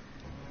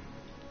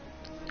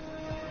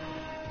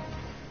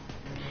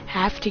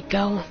 Have to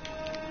go.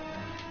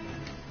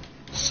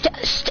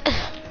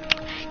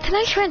 Can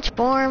I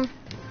transform?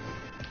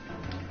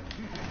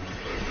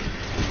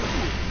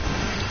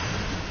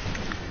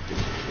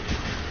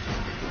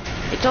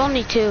 It's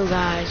only 2,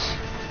 guys.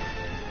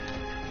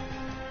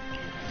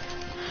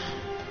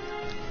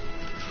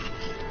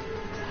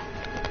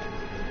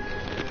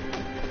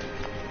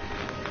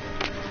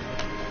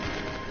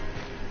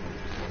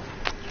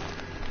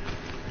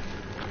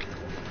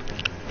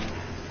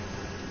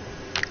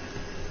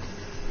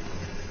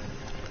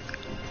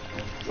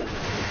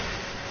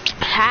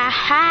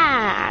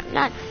 Haha, I'm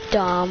not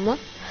dumb.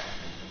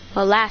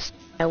 Well, last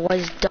I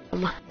was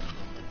dumb.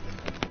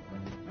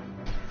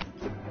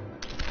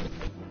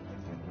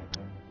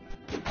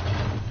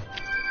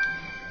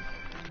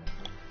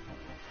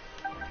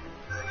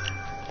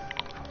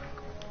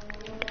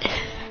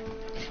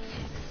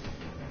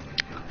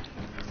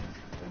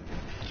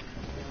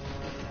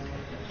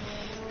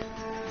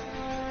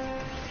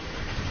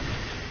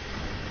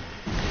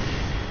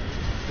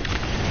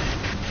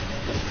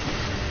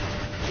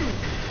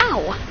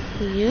 Ow!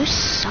 You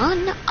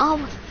son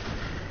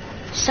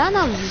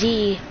of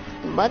the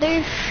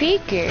mother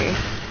figure.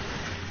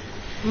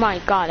 My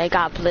god, I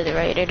got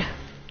obliterated.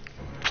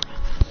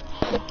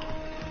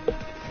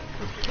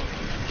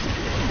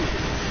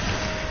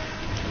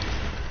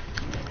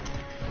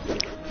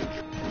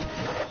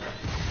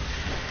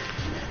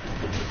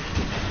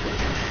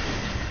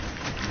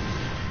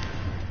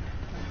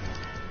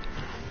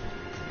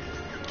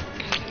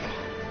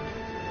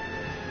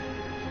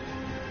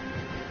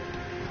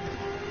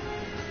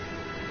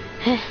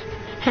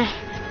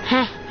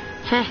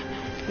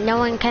 No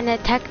one can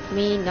attack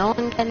me, no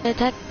one can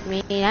attack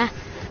me.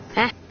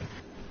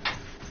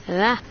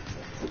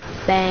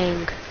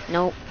 Bang.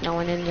 Nope, no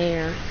one in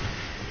there.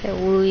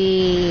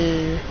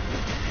 Wee.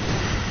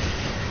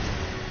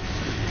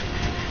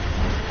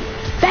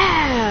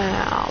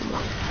 Bam!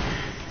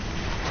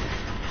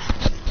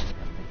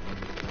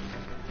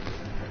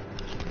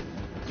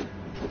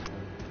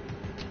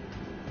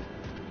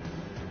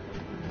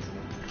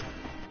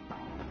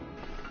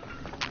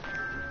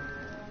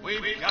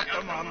 We've got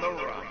them on the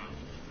run.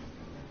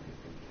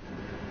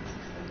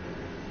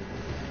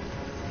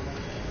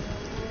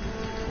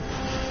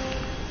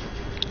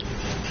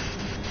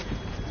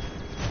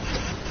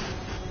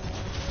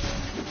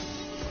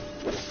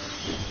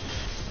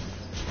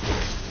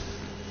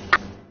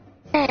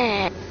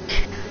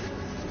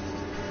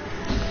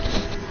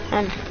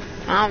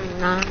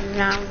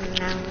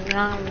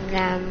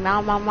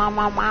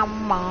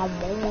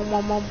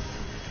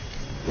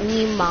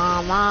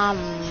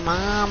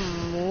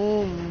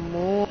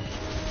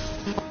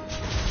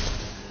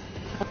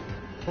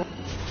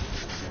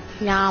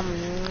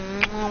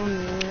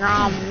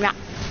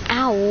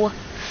 Ow!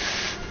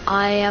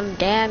 I am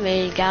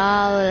damaged.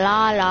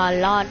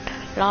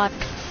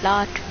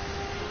 Lot.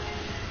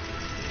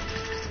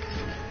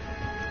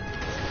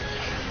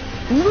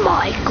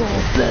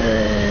 Michael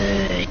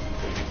Bay.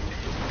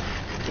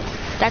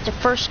 That's the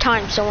first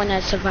time someone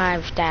has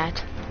survived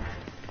that.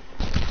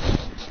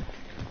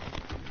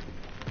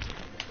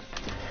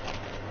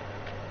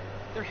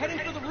 They're heading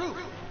for the roof.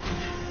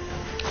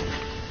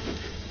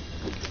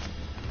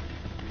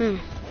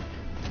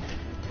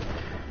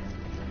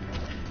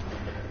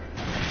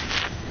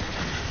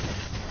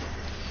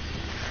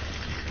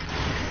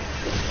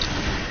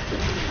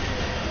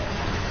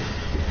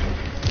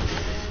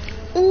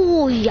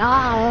 Ooh,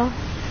 yeah.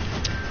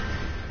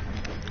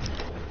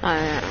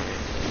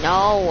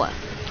 No.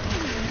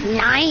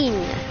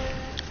 9.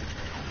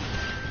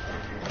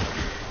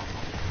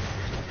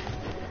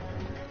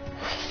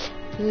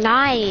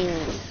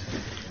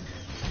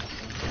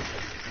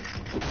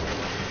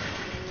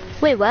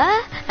 Wait,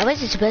 what? I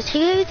wasn't supposed to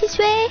go this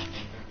way?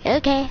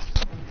 Okay.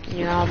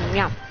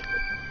 Yum.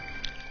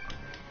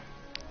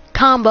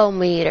 Combo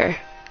meter.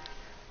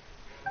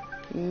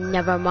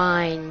 Never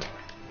mind.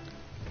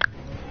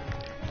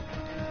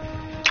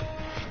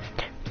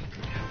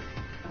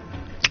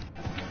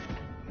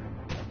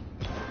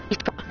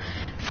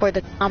 For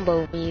the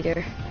combo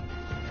meter.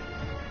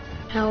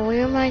 Now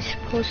where am I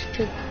supposed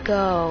to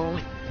go?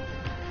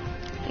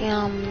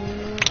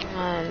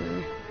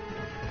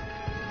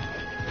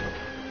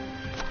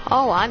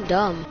 Oh, I'm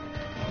dumb.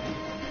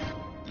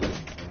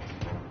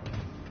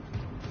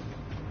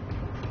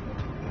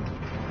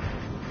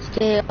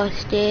 Still. No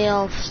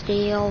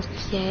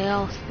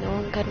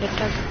one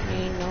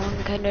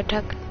can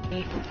attack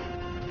me.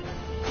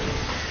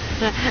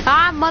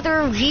 Ah, Mother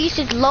of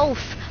Jesus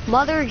loaf.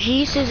 Mother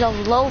Jesus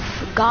of loaf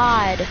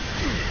God.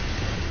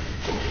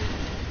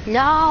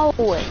 No.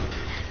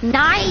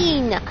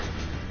 9.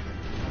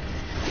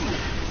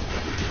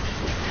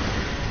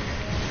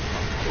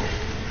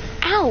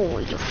 Ow,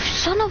 you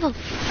son of a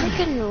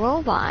freaking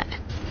robot.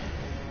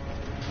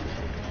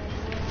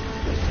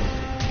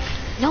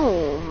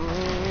 No.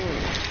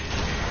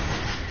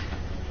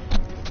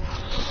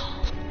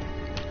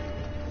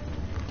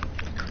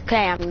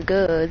 Okay, I'm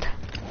good.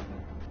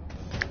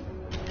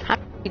 I'm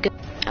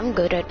I'm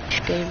good at this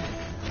game.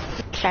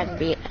 Can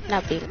be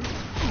nothing.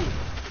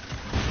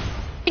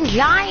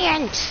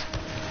 Giants.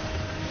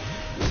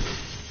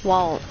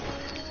 Well,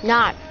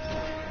 not.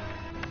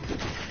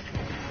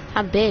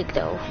 I'm big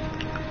though.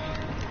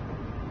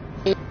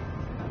 Big.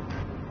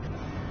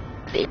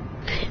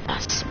 I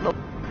smoke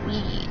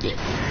weed.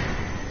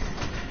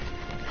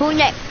 Who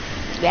next?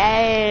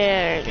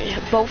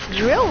 Yeah, both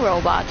drill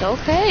robots.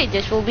 Okay,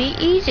 this will be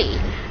easy.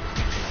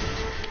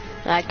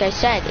 Like I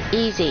said,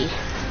 easy.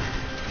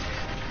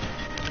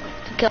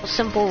 Kill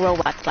simple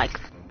robots like.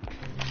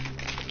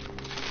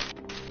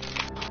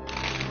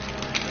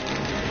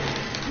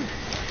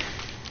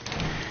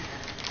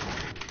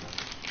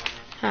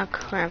 Oh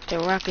crap,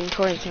 they're walking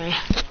towards me.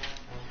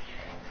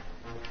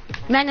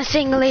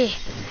 Menacingly,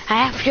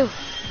 I have to.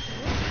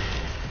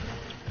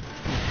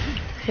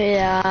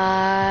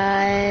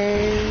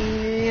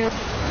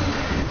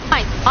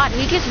 My god,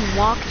 he just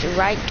walked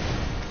right.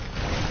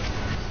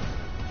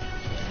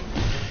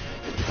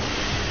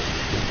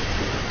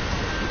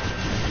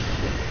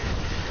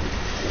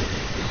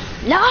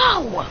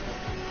 No!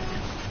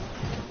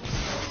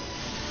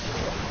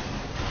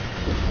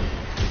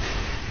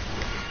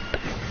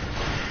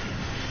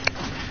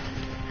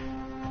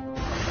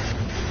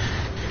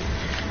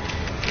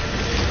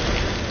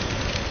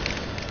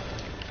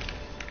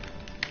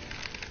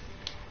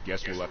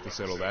 Guess we'll have to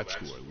settle that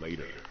score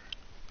later.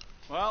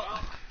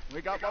 Well,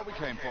 we got what we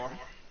came for.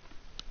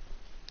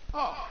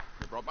 Oh,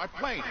 they brought my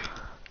plane.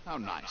 How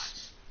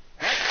nice.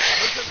 Next,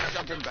 let's just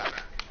jump in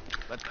back.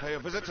 Let's pay a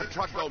visit to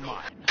Truckville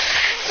Mine.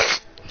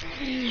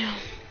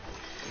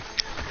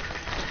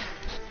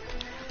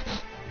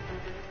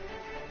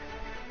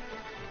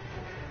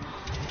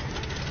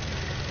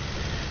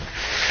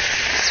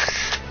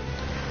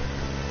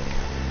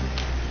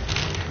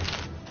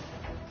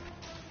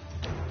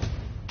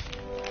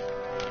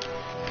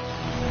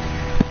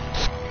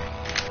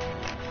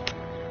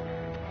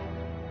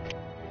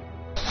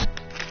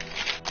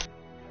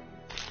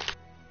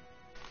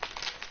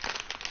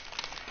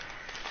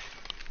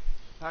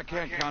 I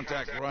can't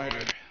contact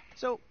Ryder.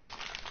 So,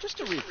 just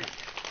to recap,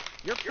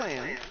 your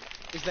plan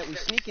is that we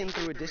sneak in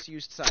through a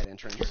disused side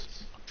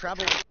entrance,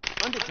 travel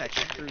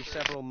undetected through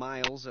several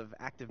miles of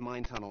active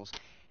mine tunnels,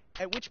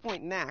 at which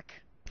point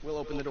Knack will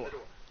open the door.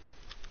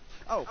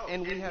 Oh,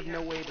 and we have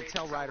no way to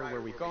tell Ryder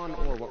where we've gone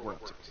or what we're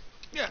up to.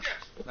 Yes,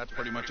 that's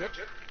pretty much it.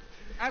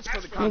 As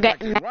for the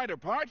contacting Ryder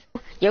part,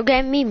 You're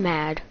getting me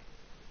mad.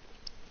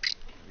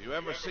 have you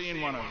ever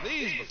seen one of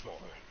these before?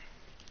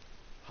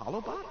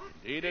 Holobot?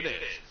 Indeed it is.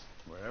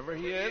 Wherever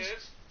he is,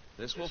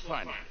 this will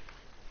find him.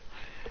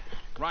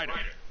 Ryder,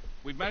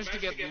 we've managed to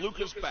get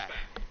Lucas back,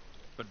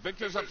 but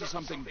Victor's up to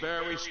something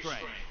very strange.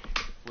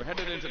 We're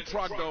headed into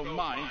Trogdome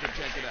Mine to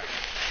check it out.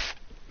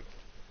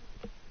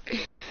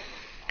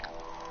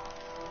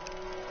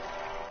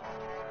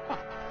 Huh.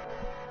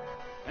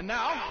 And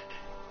now,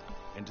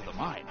 into the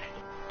mine.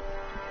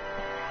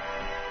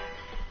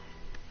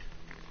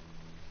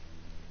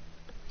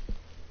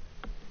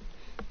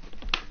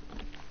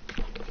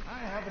 I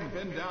haven't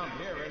been down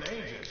here in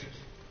ages.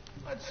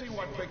 Let's see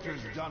what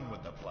Victor's done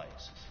with the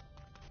place.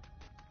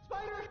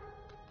 Spider!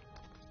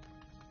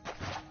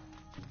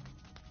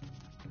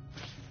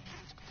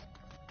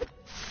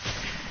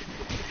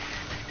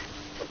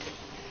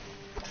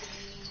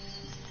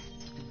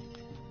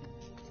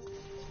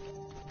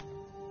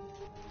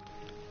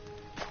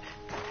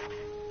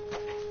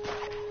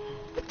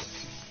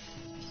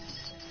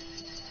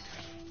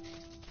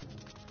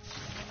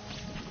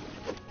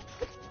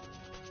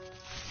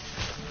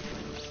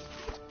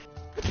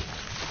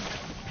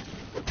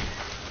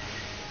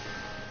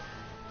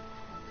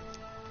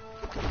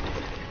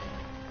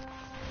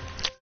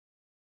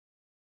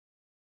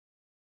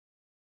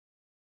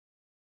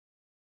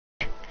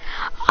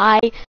 I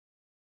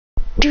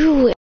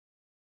do it.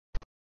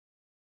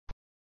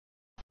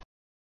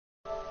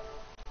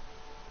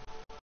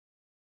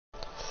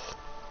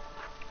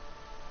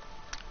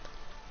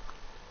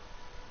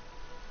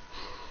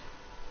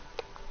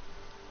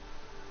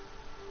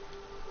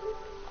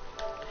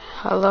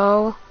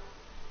 Hello?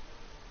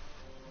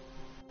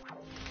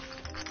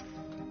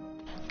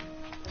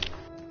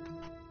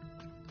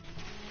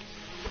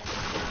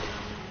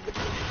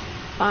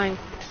 Fine.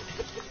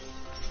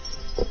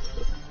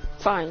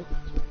 Fine.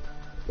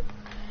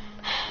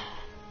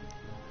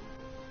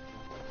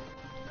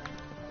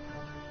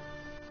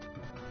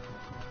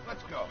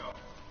 Let's go.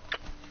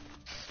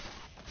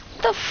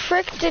 The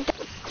frick did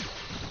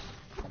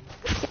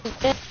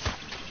that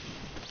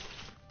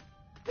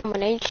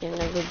combination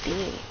of a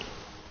being?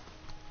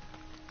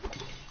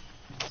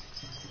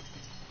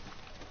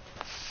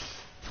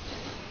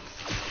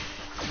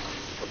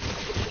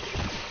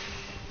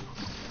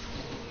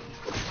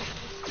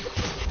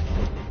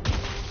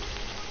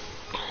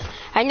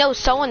 I know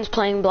someone's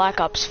playing Black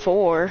Ops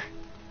 4.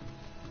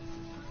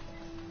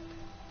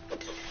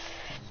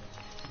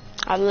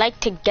 I'd like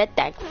to get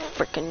that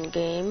frickin'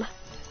 game.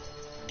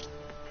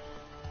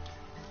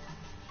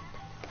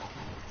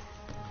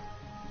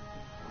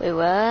 Wait,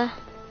 what?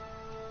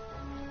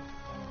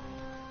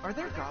 Are Are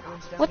there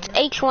goblins down What's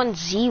here?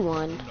 H1Z1?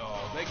 No,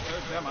 they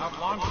cleared them out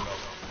long ago.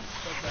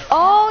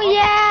 Oh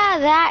yeah,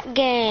 that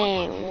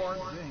game. Poor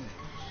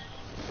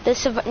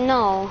thing.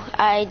 No,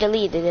 I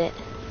deleted it,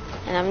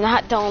 and I'm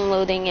not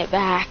downloading it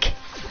back.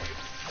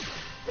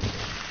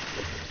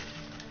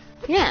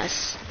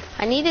 Yes,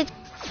 I needed.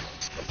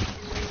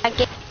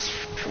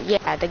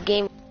 Yeah, the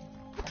game.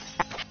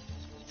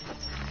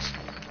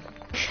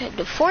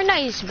 The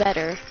Fortnite is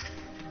better.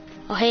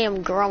 Oh hey,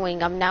 I'm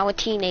growing. I'm now a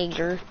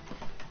teenager.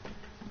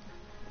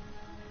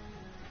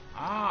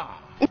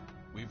 Ah,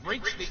 we've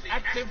reached the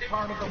active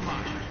part of the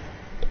mine.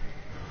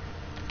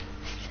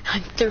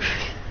 I'm through.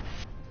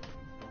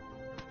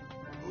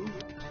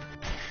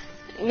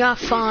 Yeah,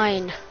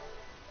 fine.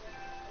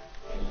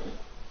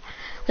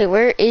 Wait,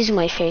 where is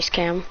my face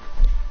cam?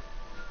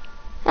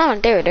 Oh,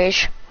 there it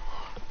is.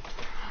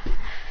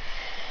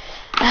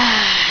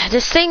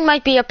 This thing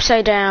might be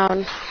upside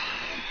down.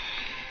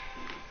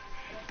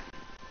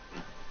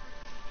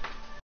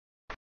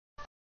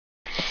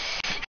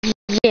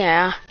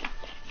 Yeah.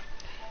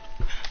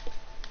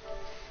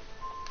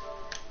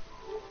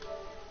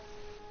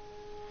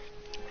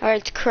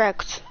 Alright,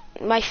 correct.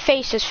 My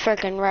face is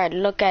freaking red.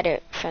 Look at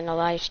it from the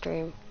live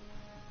stream.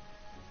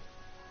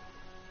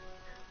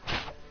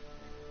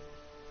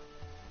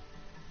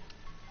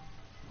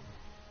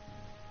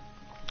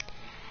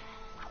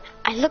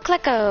 I look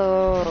like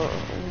a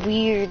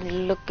weird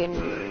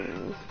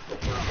looking.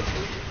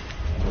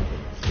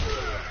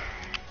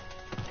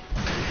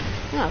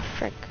 Oh,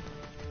 frick.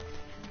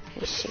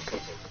 His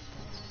secret.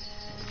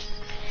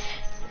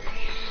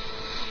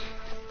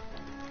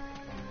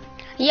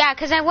 Yeah,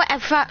 cause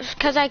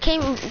I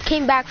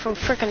came back from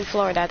frickin'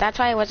 Florida. That's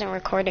why I wasn't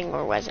recording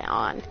or wasn't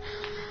on.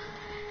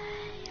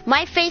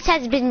 My face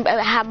has been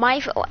I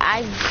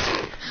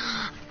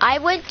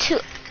went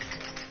to.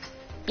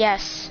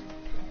 Yes.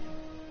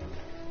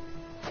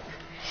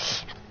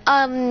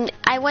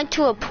 I went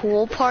to a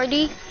pool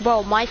party.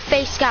 Bro, my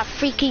face got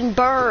freaking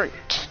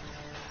burnt.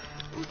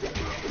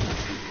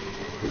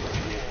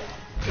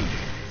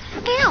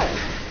 Ow.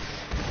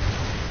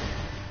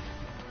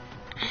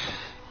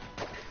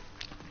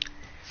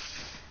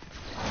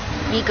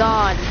 Be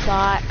gone,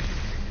 thought.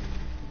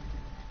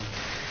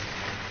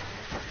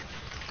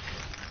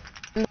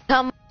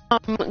 Become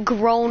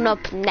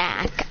grown-up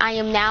Knack. I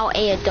am now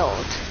an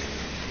adult.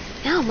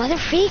 No, mother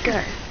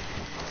freaker.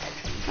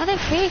 Mother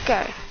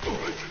freaker.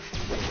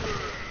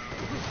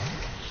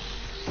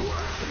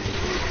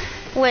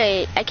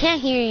 Wait, I can't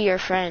hear your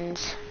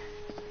friends.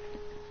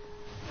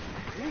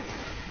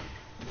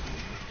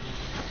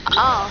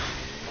 Oh.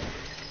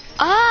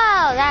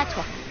 Oh, that's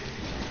what.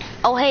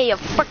 Oh, hey, a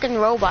frickin'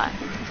 robot.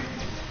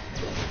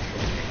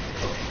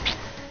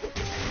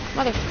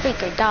 Mother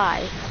freaker,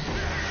 die.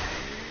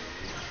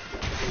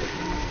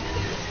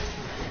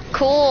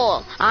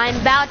 Cool. I'm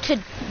about to.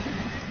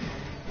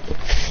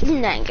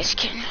 Nah, just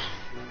kidding.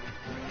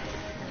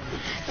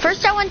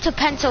 First, I went to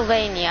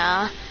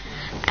Pennsylvania,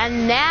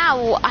 and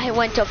now I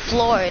went to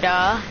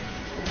Florida.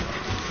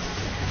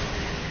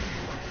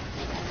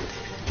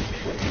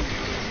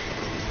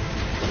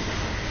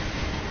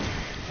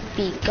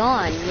 Be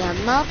gone, you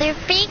mother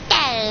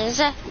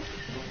freakers!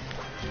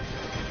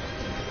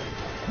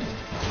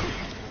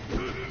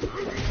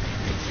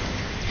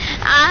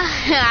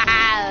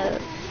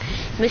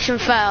 Mission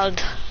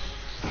failed.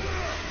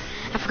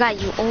 I forgot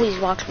you always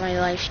watch my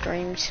live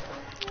streams.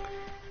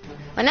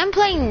 When I'm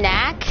playing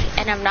Knack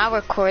and I'm not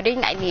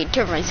recording, I need to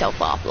turn myself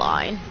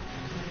offline.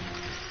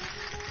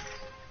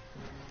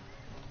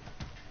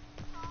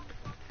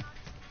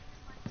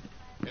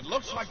 It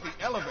looks like the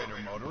elevator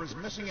motor is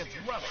missing its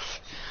relic.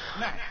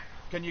 Knack,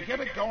 can you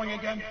get it going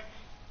again?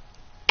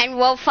 And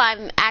what if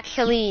I'm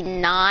actually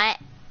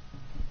not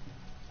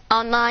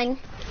online?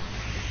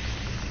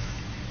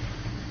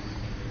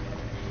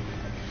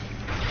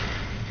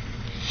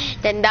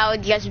 Then that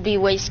would just be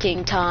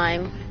wasting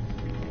time.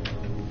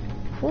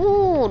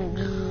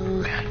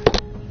 Ooh.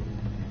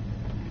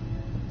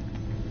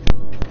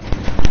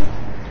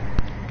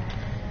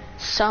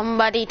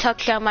 Somebody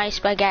touched on my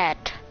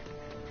spaghetti.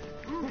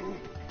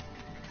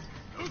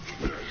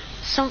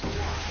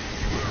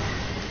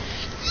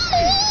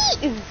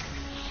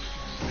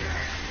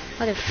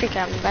 Mother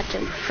freaker, I'm about to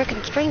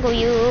freaking strangle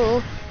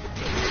you.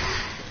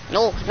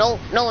 No, no,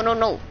 no, no,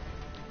 no.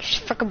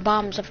 Just freaking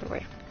bombs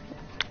everywhere.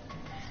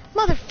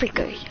 Mother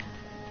freaker.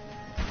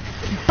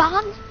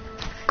 Bomb?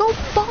 Go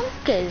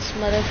bonkers,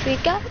 mother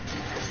freaker.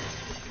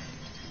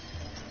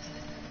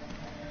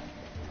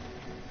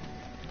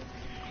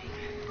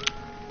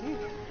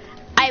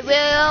 I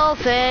will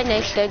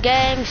finish the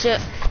game soon.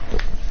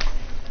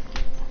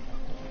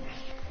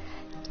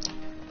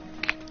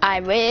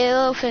 I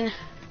will finish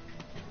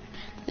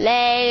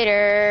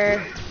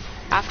later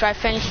after I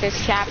finish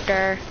this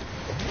chapter.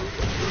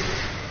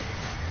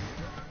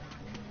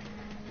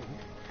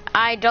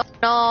 I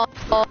don't know.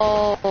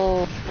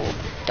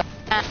 Don't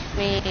ask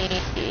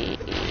me.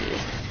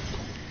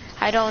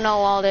 I don't know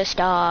all this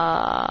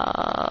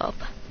stuff.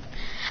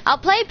 I'll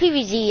play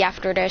PvZ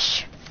after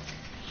this.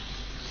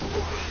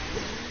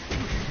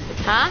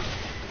 Huh?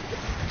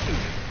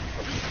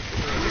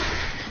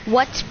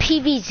 What's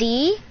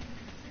PVZ?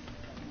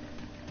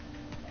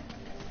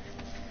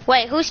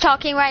 Wait, who's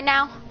talking right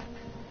now?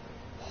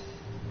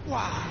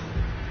 Wow.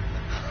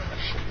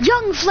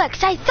 Young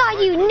Flex, I thought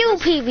you knew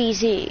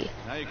PVZ.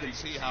 Now you can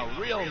see how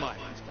real might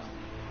is done.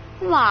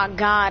 Oh my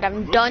God,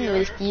 I'm done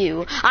with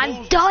you.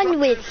 I'm done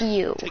with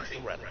you. Take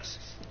the relics.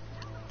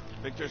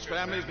 Victor's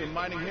family's been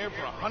mining here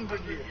for 100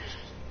 years.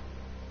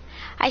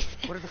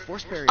 What are the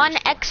force barriers? On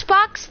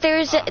Xbox,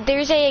 there's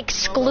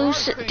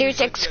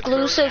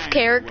exclusive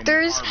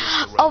characters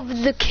of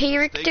the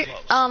character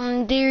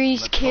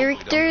these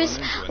characters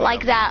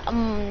like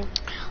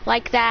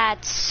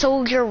that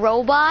soldier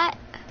robot.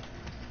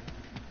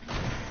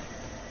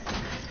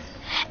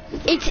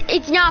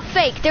 It's not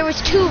fake. There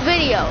was 2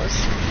 videos.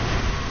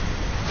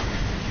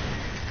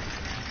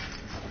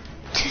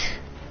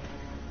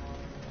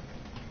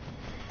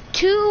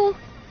 Two.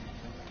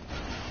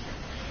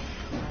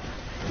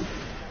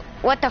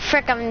 What the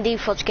frick, I'm in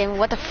default skin.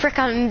 What the frick,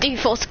 I'm in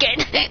default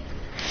skin.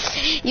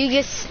 You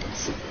just...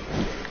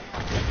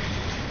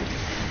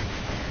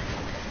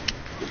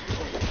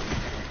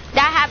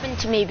 That happened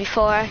to me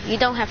before. You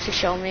don't have to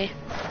show me.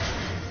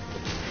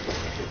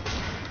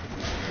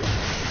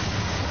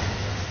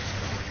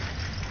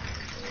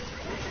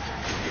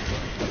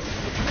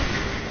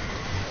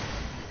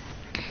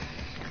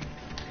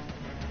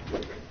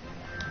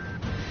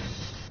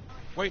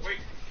 Wait.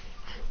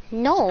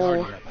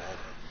 No.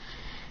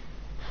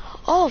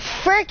 Oh,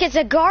 frick, it's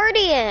a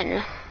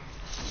guardian.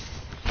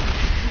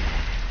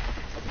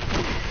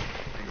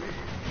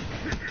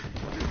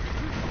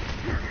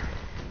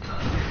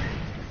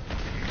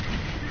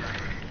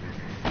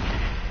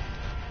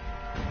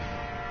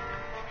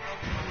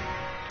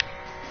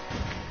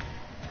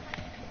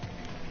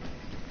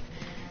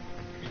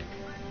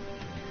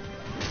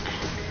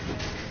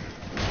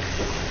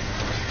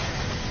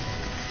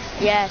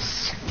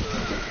 Yes.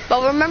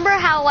 But remember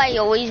how I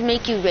always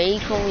make you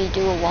rage when we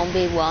do a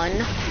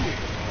 1v1?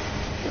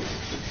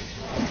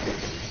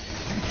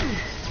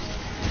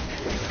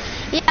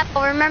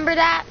 Yeah, remember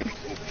that?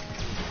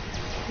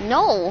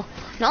 No.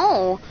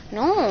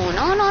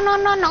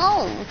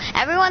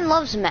 Everyone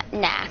loves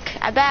Knack.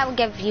 I bet I would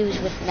get views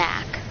with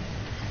Knack.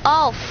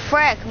 Oh,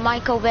 frick,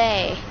 Michael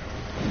Bay.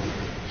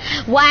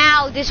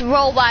 Wow, this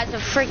robot's a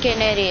freaking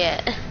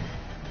idiot.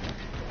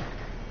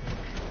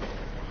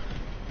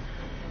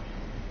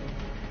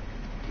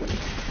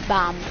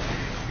 Bomb.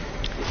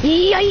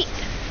 Yay!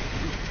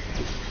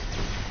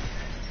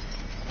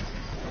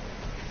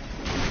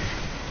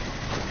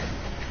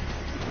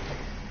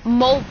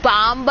 Mo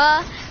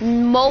Bamba?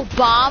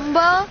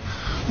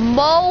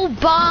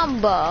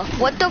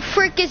 What the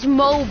frick is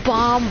Mo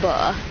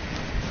Bamba?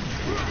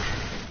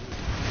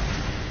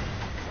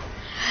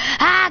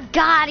 Ah,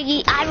 God,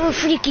 I will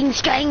freaking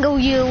strangle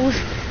you.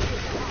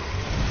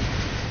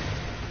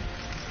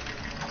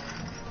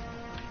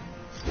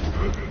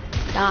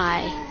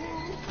 Die.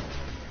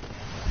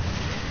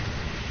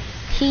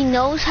 He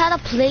knows how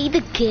to play the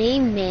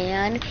game,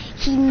 man.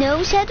 He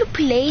knows how to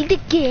play the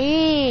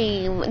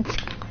game.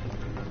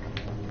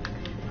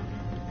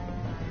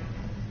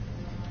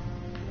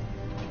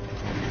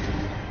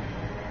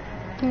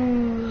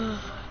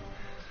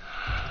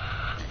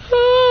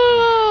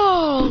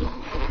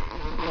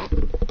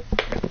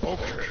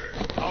 Okay,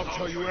 I'll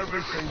tell you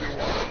everything you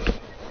want.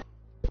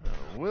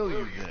 Will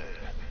you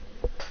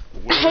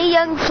then? Hey,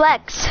 Young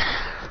Flex.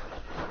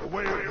 The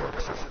way it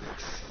works is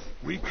this.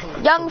 We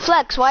collect Young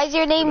Flex, why is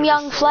your name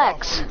Young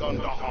Flex?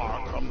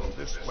 Gundahar comes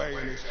this way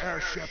in his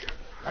airship,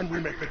 and we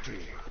make a deal.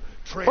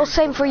 Trade Well,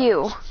 same for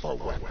you. for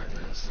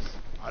weapons.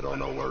 I don't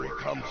know where he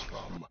comes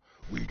from.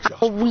 We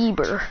just A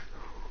Weber.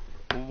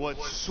 what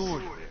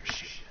sort of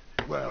airship?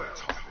 Well, it's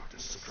hard to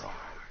describe.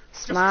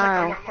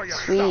 Smile,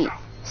 sweet,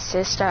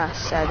 sister,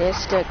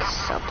 sadistic,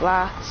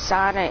 supply,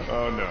 Sonic.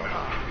 Oh no.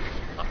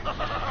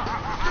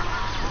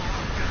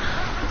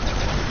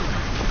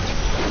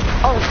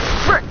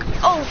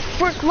 Oh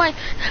frick, my...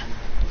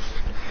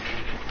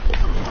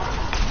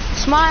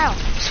 Smile,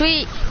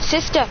 sweet,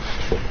 sister.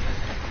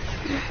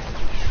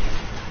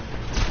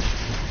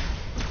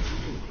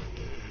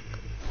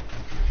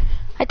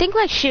 I think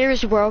my shear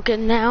is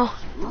broken now.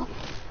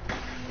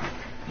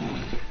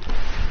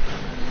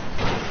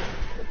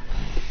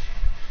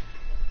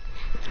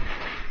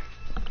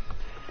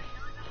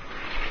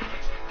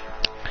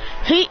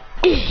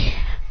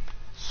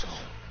 So,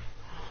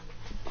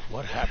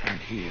 what happened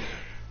here?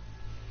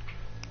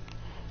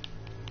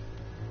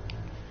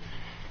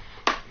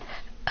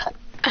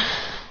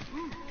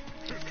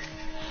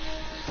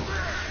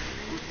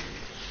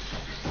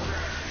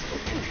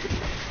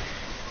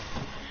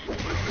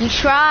 You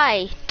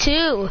try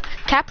to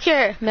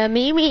capture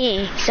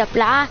Mamimi,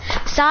 supply,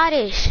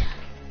 Sadish.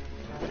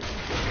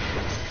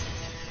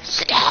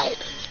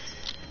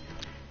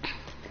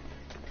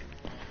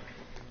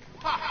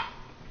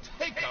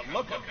 Take a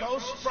look at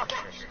those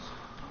structures.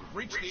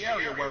 We've reached the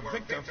area where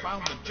Victor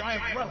found the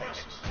giant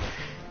relics.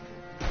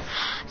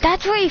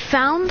 That's where he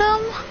found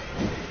them?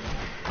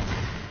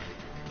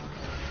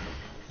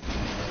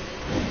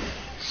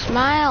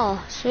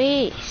 Smile,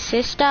 sweet,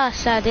 sister,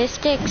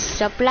 sadistic,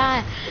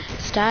 supply,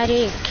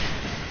 static,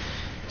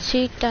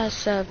 sister,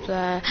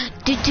 supply,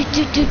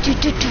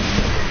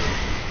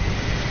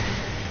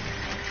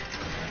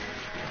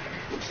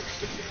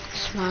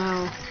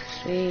 Smile,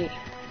 sweet.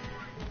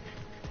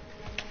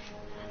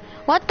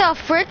 What the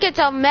frick? It's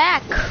a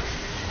mech.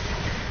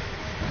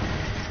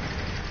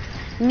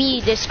 Me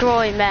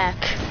destroy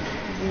mech.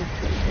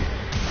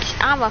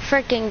 I'm a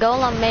freaking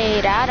golem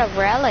made out of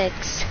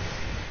relics.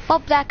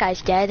 Oh, that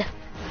guy's dead.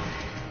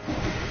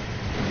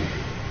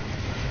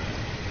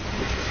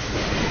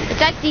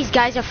 It's like these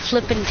guys are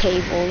flipping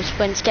tables,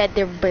 but instead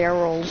they're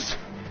barrels.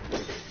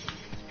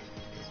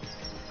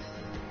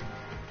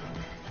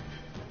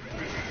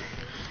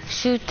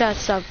 Shoot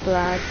us up,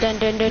 bro. Dun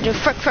dun dun dun.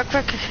 Frick, frick,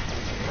 frick.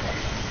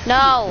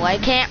 No, I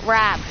can't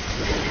rap.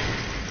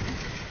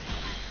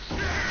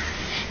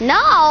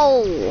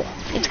 No!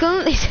 It's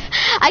going.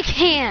 I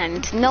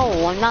can't.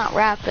 No, I'm not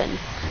rapping.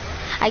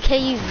 I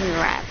can't even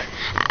rap.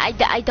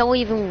 I don't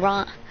even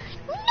run.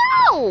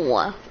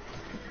 No!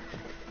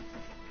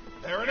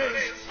 There it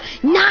is.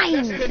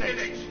 9!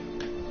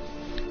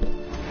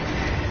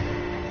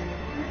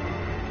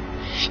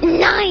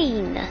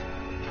 9!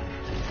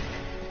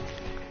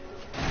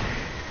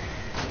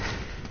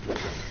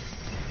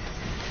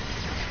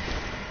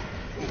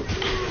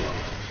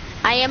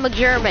 I am a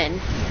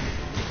German.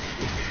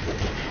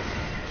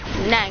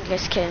 Nah,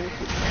 just kidding.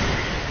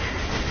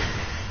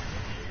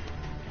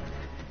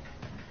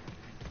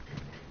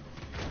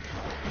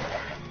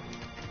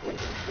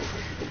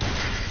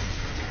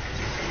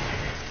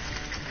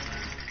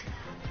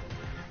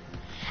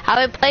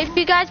 I would play with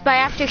you guys, but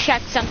I have to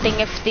check something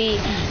if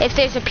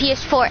there's a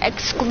PS4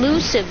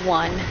 exclusive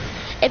one.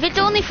 If it's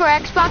only for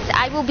Xbox,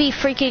 I will be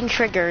freaking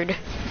triggered.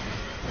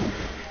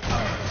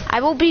 I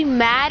will be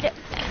mad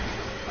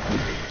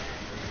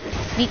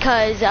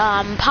because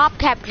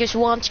PopCap just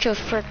wants to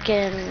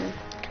freaking.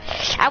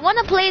 I want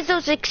to play as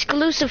those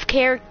exclusive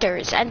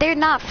characters, and they're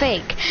not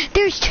fake.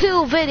 There's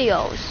 2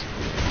 videos.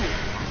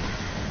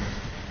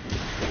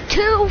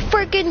 2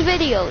 freaking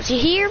videos. You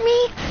hear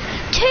me?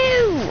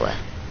 2.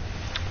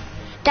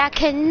 That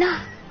can.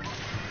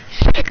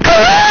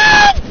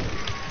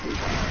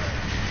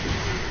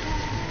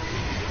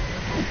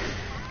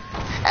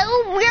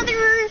 Oh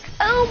brother,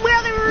 oh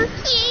brother,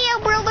 yeah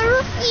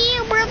brother,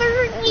 yeah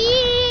brother,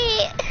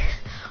 yeah.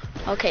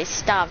 Okay,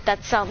 stop.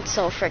 That sounds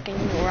so freaking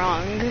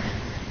wrong.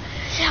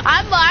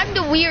 I'm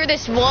the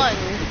weirdest one.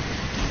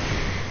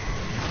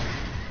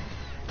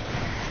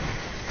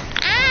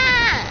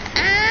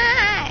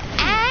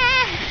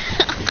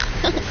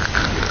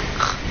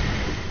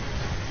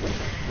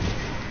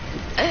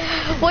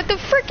 What the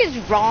frick is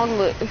wrong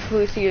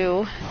with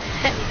you?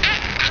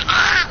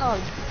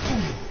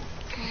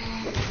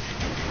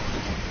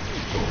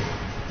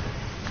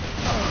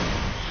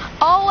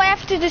 Oh, I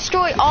have to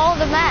destroy all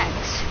the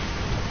mechs.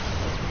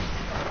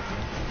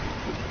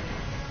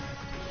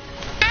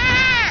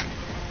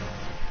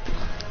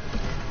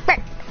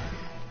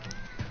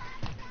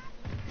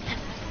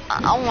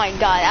 Oh my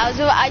god,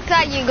 I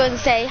thought you were gonna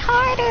say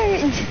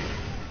harder.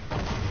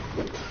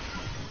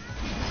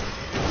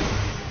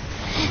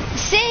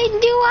 Say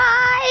do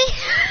I?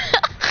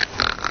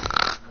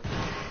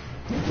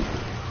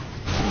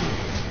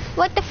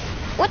 What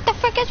the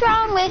frick is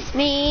wrong with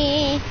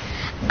me?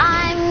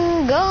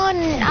 I'm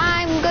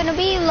gonna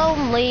be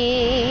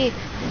lonely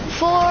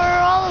for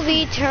all of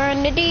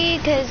eternity,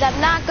 'cause I'm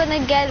not gonna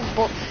get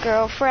a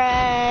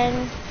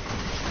girlfriend.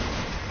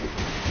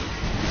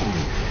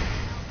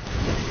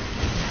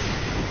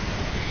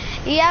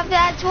 Yeah,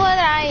 that's what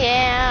I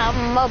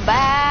am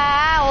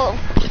about.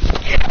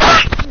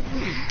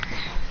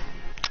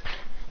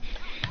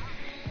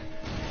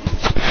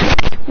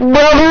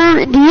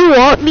 Brother, do you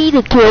want me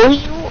to kill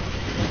you?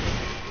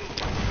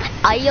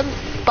 I am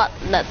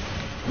Butler.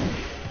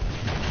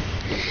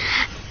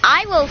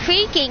 I will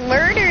freaking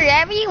murder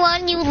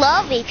everyone you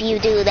love if you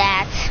do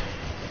that.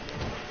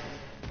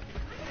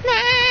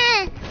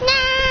 Nah,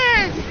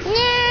 nah,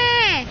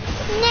 nah,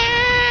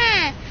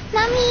 nah,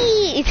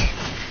 mommy.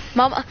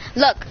 Mama,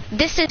 look,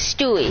 this is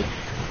Stewie.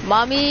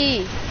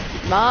 Mommy,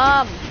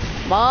 mom,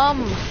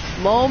 mom,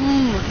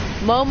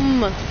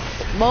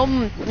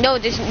 mom. No,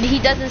 he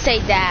doesn't say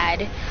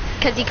dad,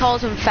 because he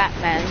calls him Fat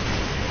Man.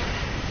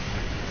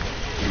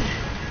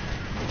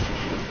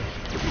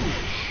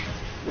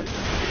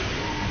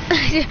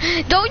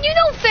 Don't you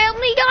know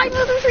Family Guy,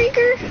 mother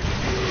freaker?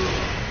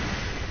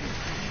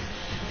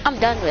 I'm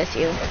done with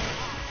you.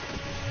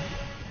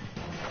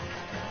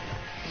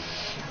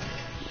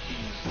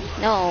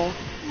 No.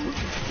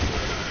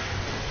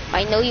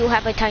 I know you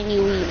have a tiny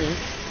weenie.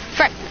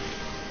 Frick.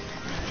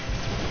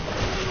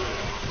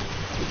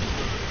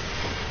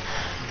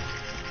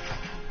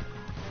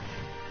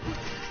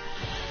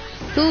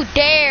 Who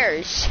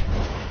dares?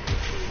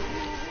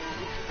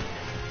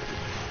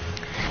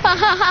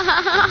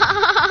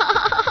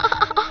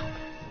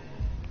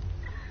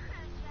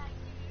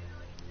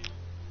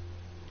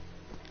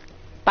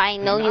 But I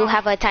know you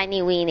have a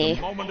tiny weenie.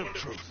 Moment of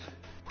truth.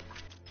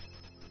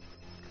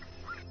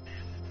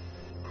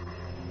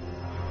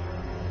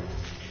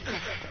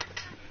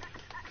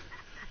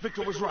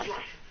 Victor was right.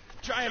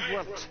 Giant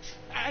relics.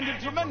 And in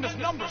tremendous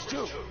numbers,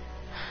 too.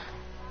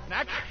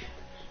 Knack,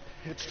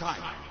 it's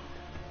time.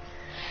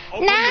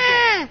 Open the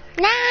door.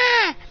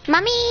 Nah,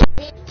 mommy.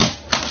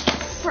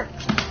 Frick.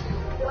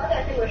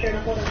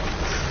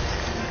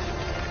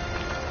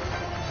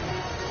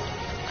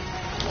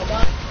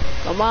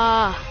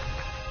 Mama.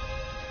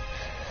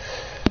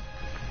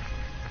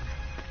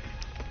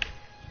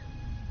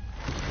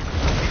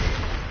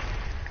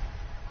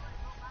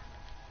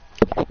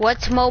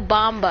 What's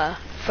Mobamba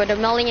for the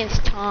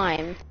millionth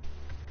time?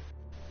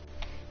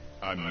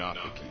 I'm not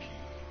the key.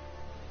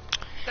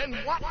 Then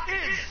what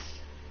is?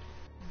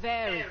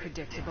 Very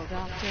predictable,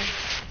 Doctor.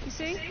 You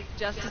see,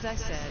 just as I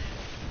said,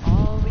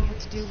 all we had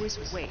to do was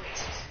wait,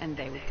 and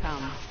they would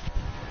come.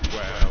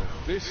 Well,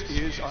 this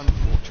is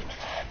unfortunate.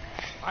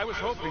 I was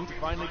hoping to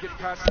finally get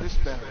past this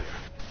barrier.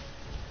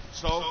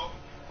 So,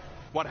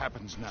 what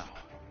happens now?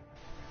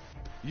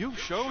 You've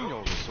shown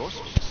your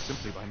resourcefulness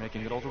simply by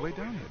making it all the way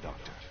down here,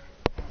 Doctor.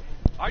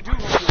 I do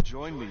hope you'll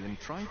join me in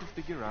trying to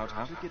figure out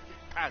how to get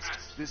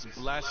past this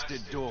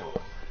blasted door.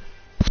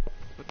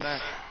 But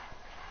Knack,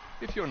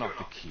 if you're not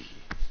the key,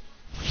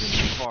 then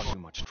you're far too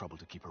much trouble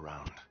to keep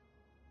around.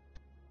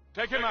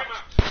 Take him out!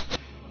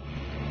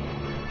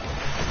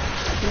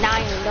 Now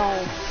you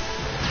know.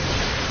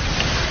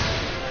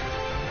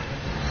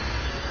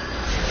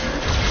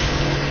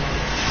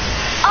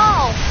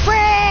 Oh,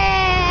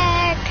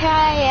 frick!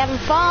 I am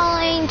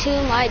falling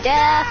to my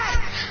death.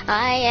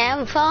 I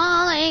am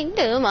falling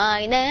to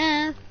my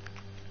death.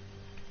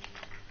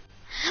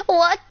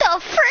 What the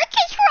frick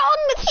is wrong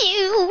with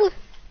you?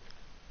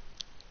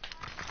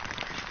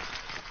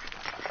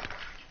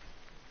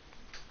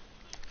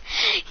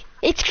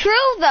 It's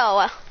true,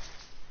 though.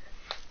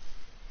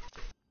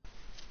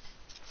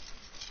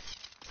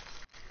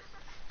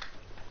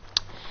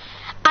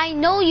 I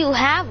know you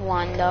have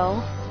one,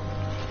 though.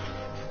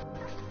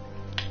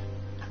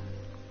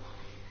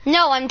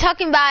 No, I'm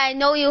talking about I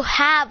know you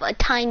have a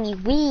tiny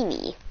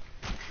weenie.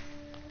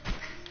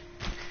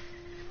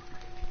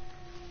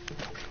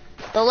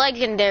 The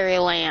legendary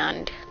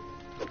land.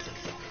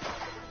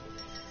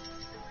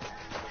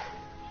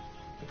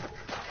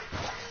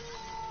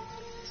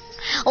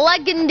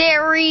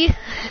 Legendary.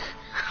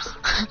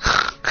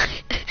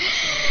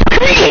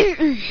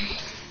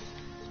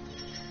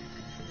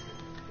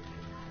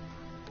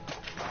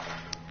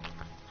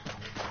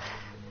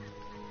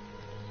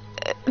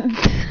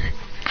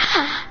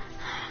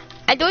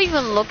 I don't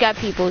even look at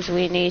people's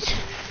weenies,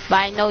 but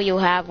I know you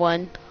have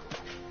one.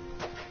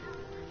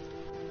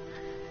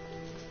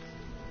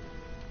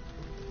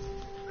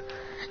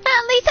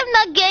 At least I'm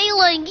not gay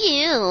like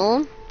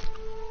you.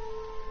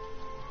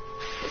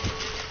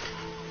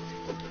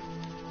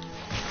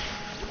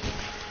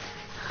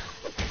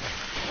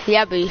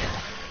 Yeah, but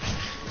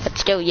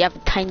still, you have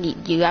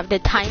the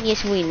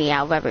tiniest weenie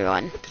out of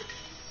everyone.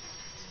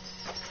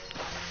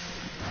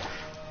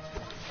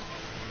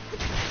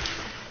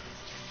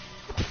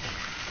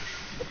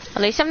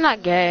 At least I'm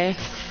not gay.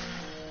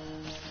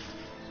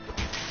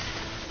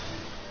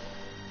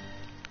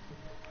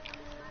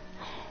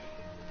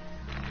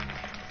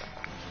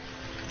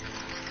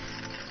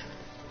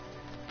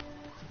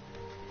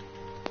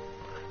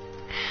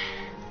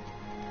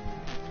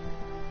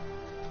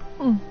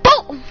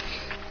 Boom!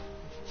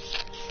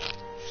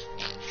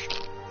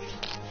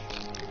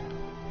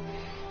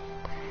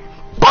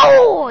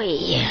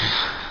 Boy!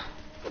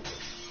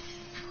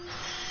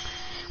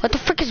 What the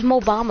frick is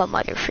Mobamba,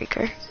 mother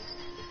freaker?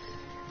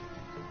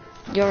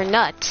 You're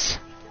nuts.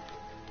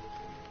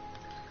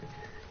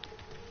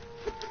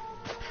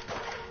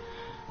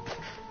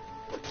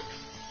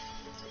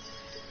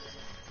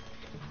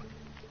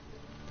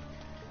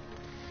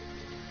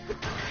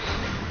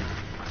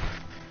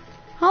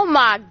 Oh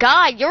my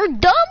god, you're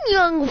dumb,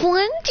 young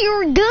Flint.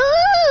 You're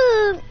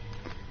dumb.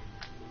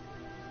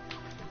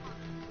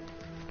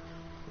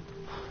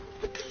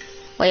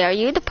 Wait, are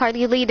you the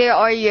party leader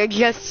or you're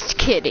just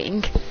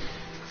kidding?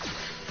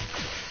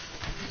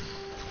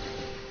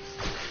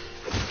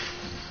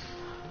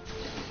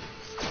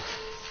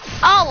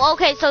 Oh,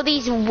 okay. So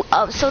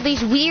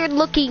these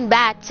weird-looking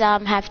bats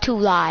have 2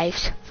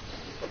 lives.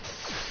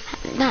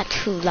 Not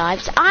 2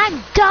 lives.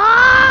 I'm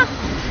dumb.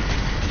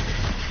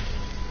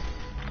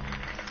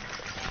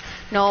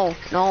 No.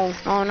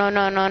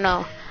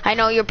 I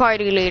know you're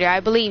party leader.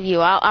 I believe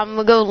you. I'm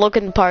gonna go look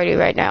in the party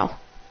right now.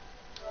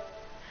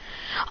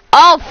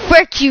 Oh,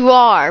 frick, you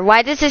are.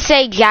 Why does it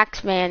say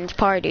Jacksman's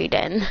party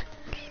then?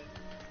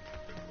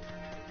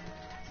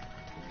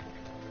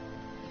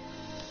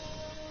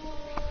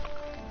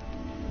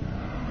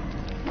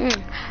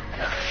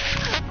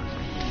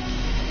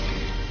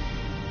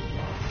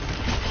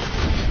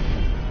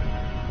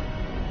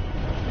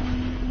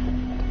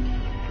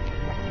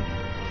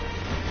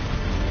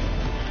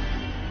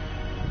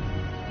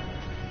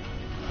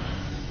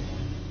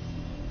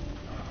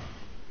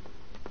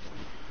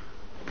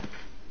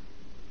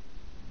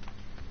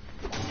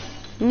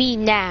 Me,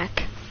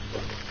 Knack.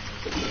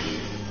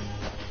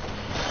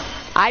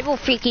 I will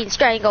freaking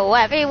strangle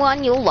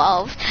everyone you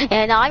love,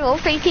 and I will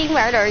freaking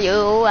murder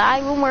you.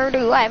 I will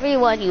murder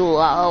everyone you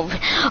love.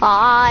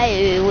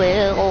 I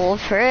will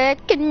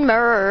freaking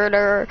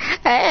murder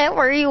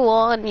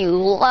everyone you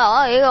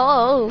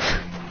love.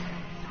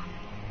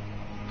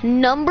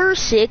 Number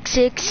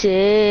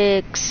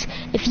 666.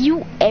 If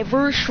you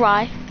ever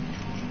try...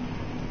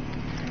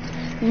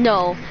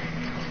 No.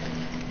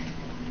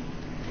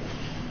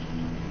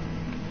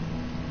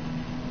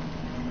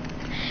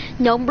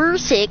 Number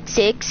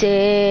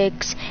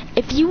 666.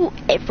 If you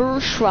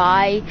ever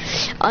try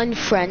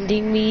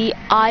unfriending me,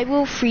 I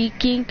will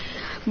freaking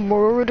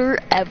murder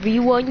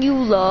everyone you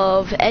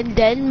love and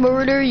then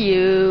murder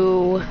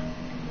you.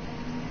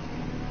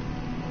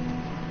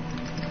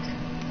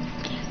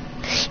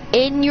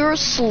 In your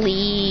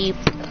sleep.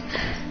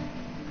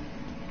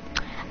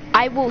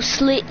 I will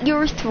slit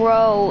your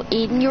throat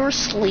in your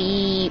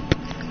sleep.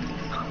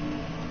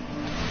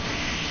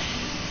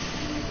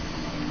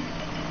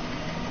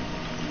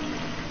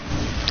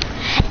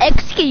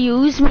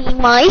 Excuse me,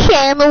 my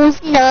channel's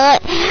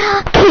not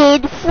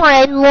kid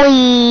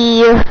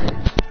friendly.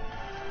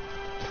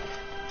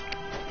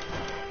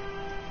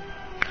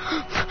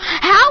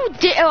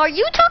 Are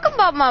you talking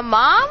about my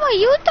mom? Are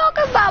you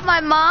talking about my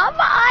mom?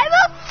 I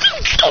will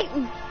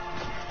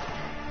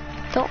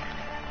don't.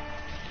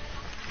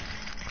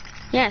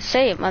 Yeah,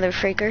 say it, mother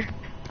freaker.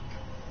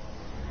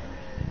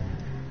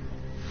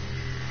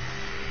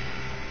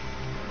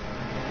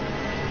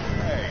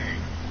 Hey,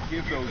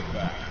 give those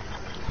back.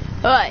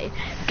 Alright,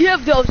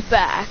 give those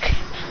back.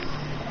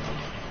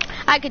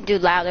 I could do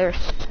louder.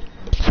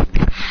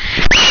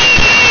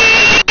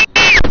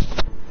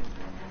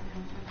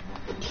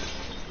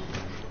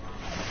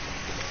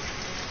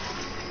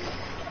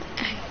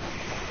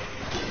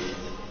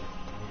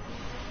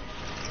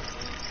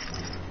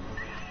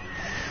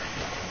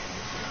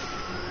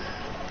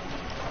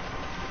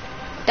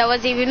 That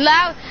wasn't even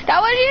loud.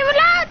 That wasn't even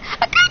loud.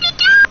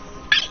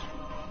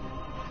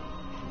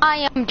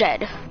 I am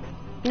dead.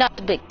 Not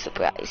a big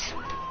surprise.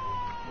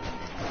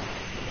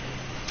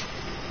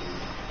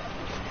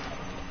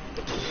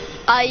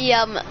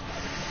 I'm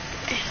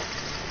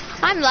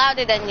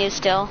louder than you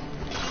still.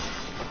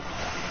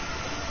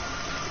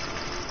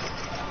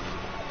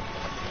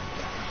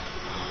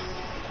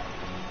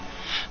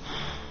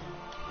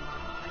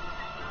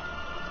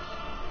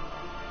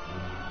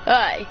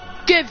 Alright,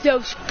 give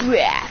those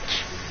back.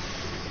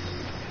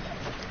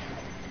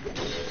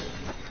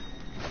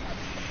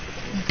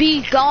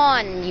 Be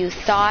gone, you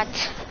thought.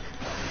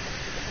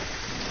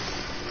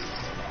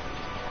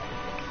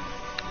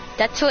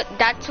 That's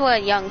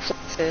what young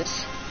flex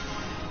is.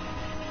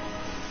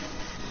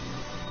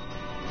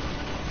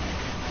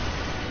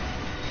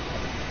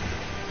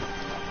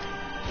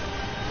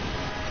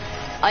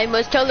 I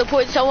must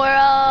teleport somewhere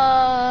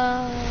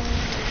else.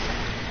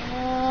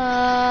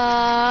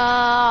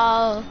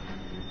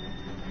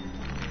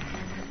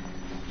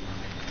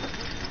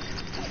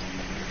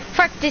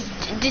 Fuck,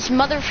 this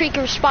mother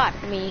freaker spot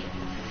me.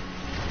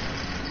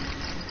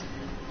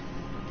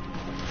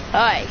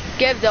 Alright,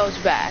 give those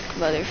back,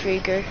 mother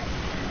freaker.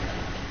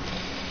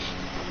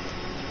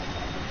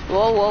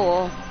 Whoa, whoa,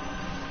 whoa.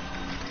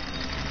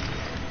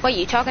 What,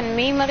 you talking to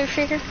me, mother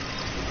freaker?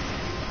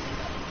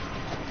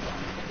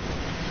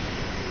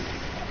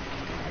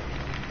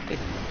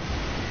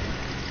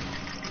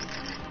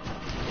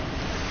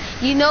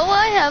 You know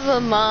I have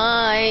a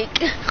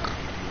mic.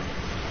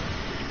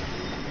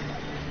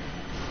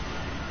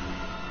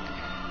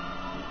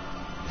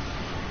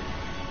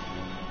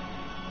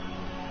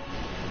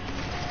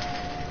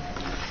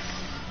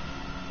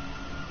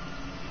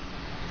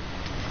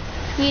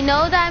 You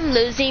know that I'm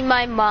losing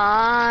my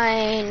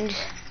mind.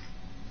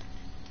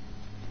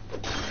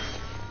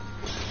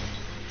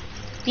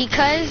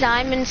 Because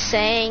I'm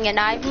insane and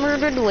I've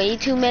murdered way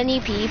too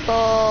many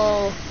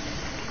people.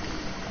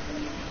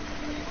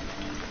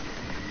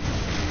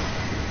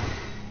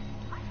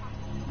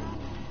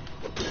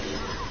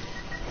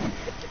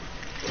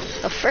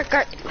 What the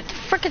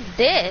frick is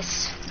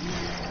this?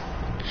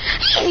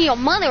 Hey, you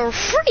mother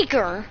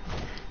freaker!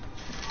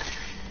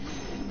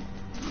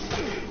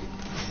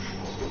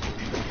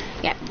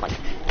 Yeah, like,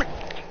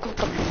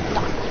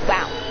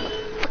 wow.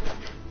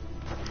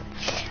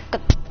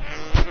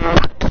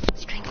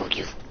 Strangle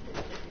you.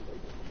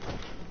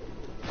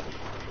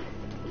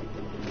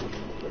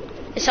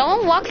 Is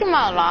someone walking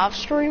my live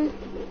stream?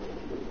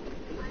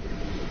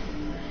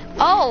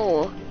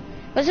 Oh,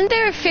 wasn't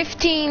there a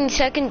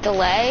 15-second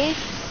delay?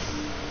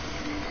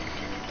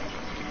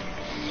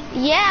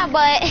 Yeah,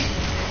 but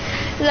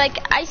like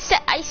I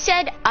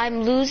said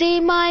I'm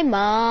losing my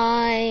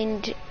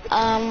mind.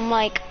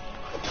 Like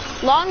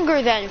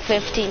longer than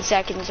 15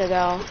 seconds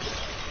ago.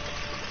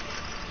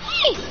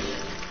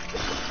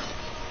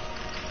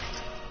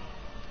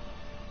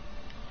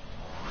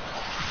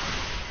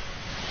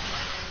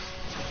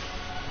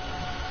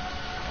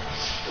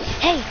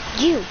 Hey,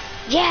 you.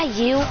 Yeah,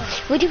 you.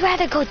 Would you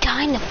rather go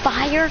die in the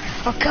fire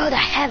or go to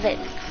heaven?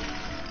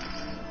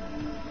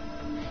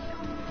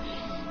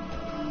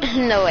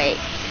 No, wait.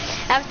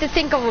 I have to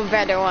think of a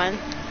better one.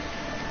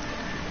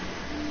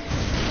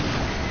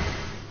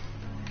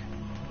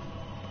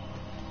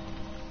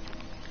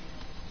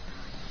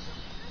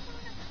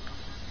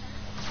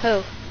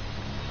 Who?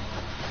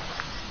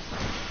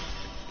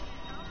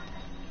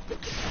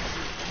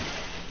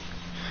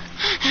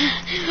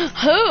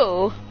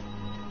 Who?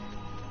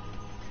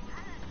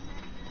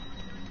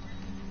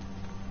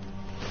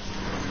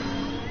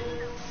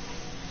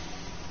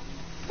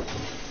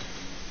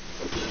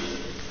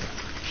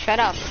 Shut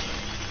up.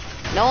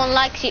 No one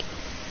likes you.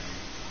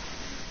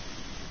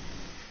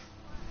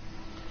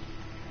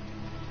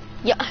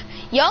 Yeah,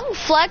 young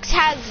Flex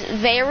has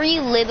very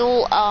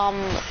little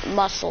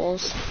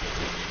muscles.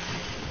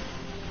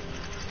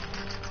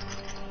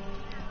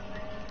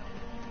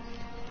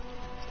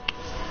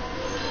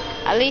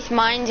 At least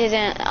mine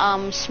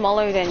isn't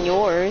smaller than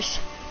yours.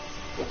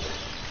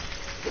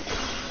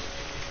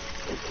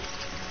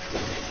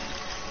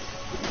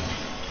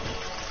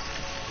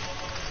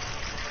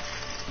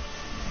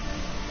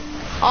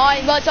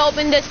 I must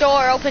open this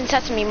door. Open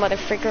sesame,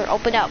 motherfreaker.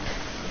 Open up.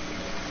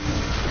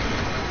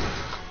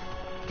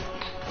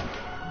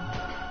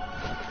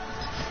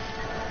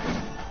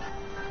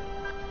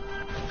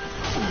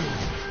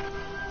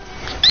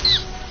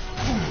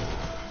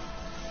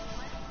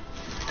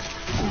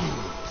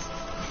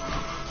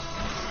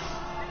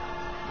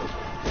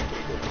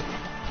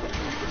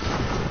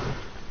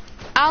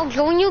 I'll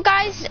join you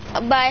guys,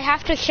 but I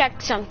have to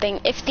check something.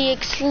 If the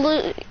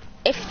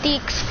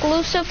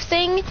exclusive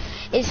thing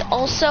is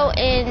also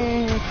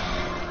in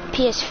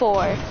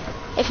PS4.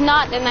 If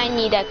not, then I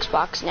need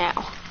Xbox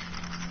now.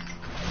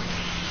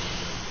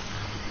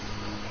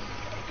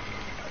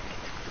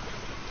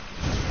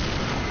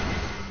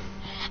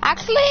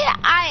 Actually,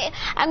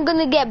 I'm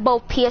gonna get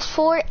both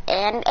PS4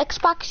 and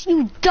Xbox,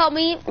 you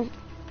dummy.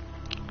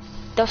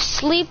 The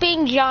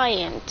Sleeping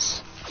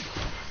Giants.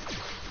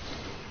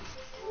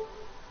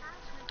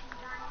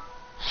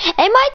 Am I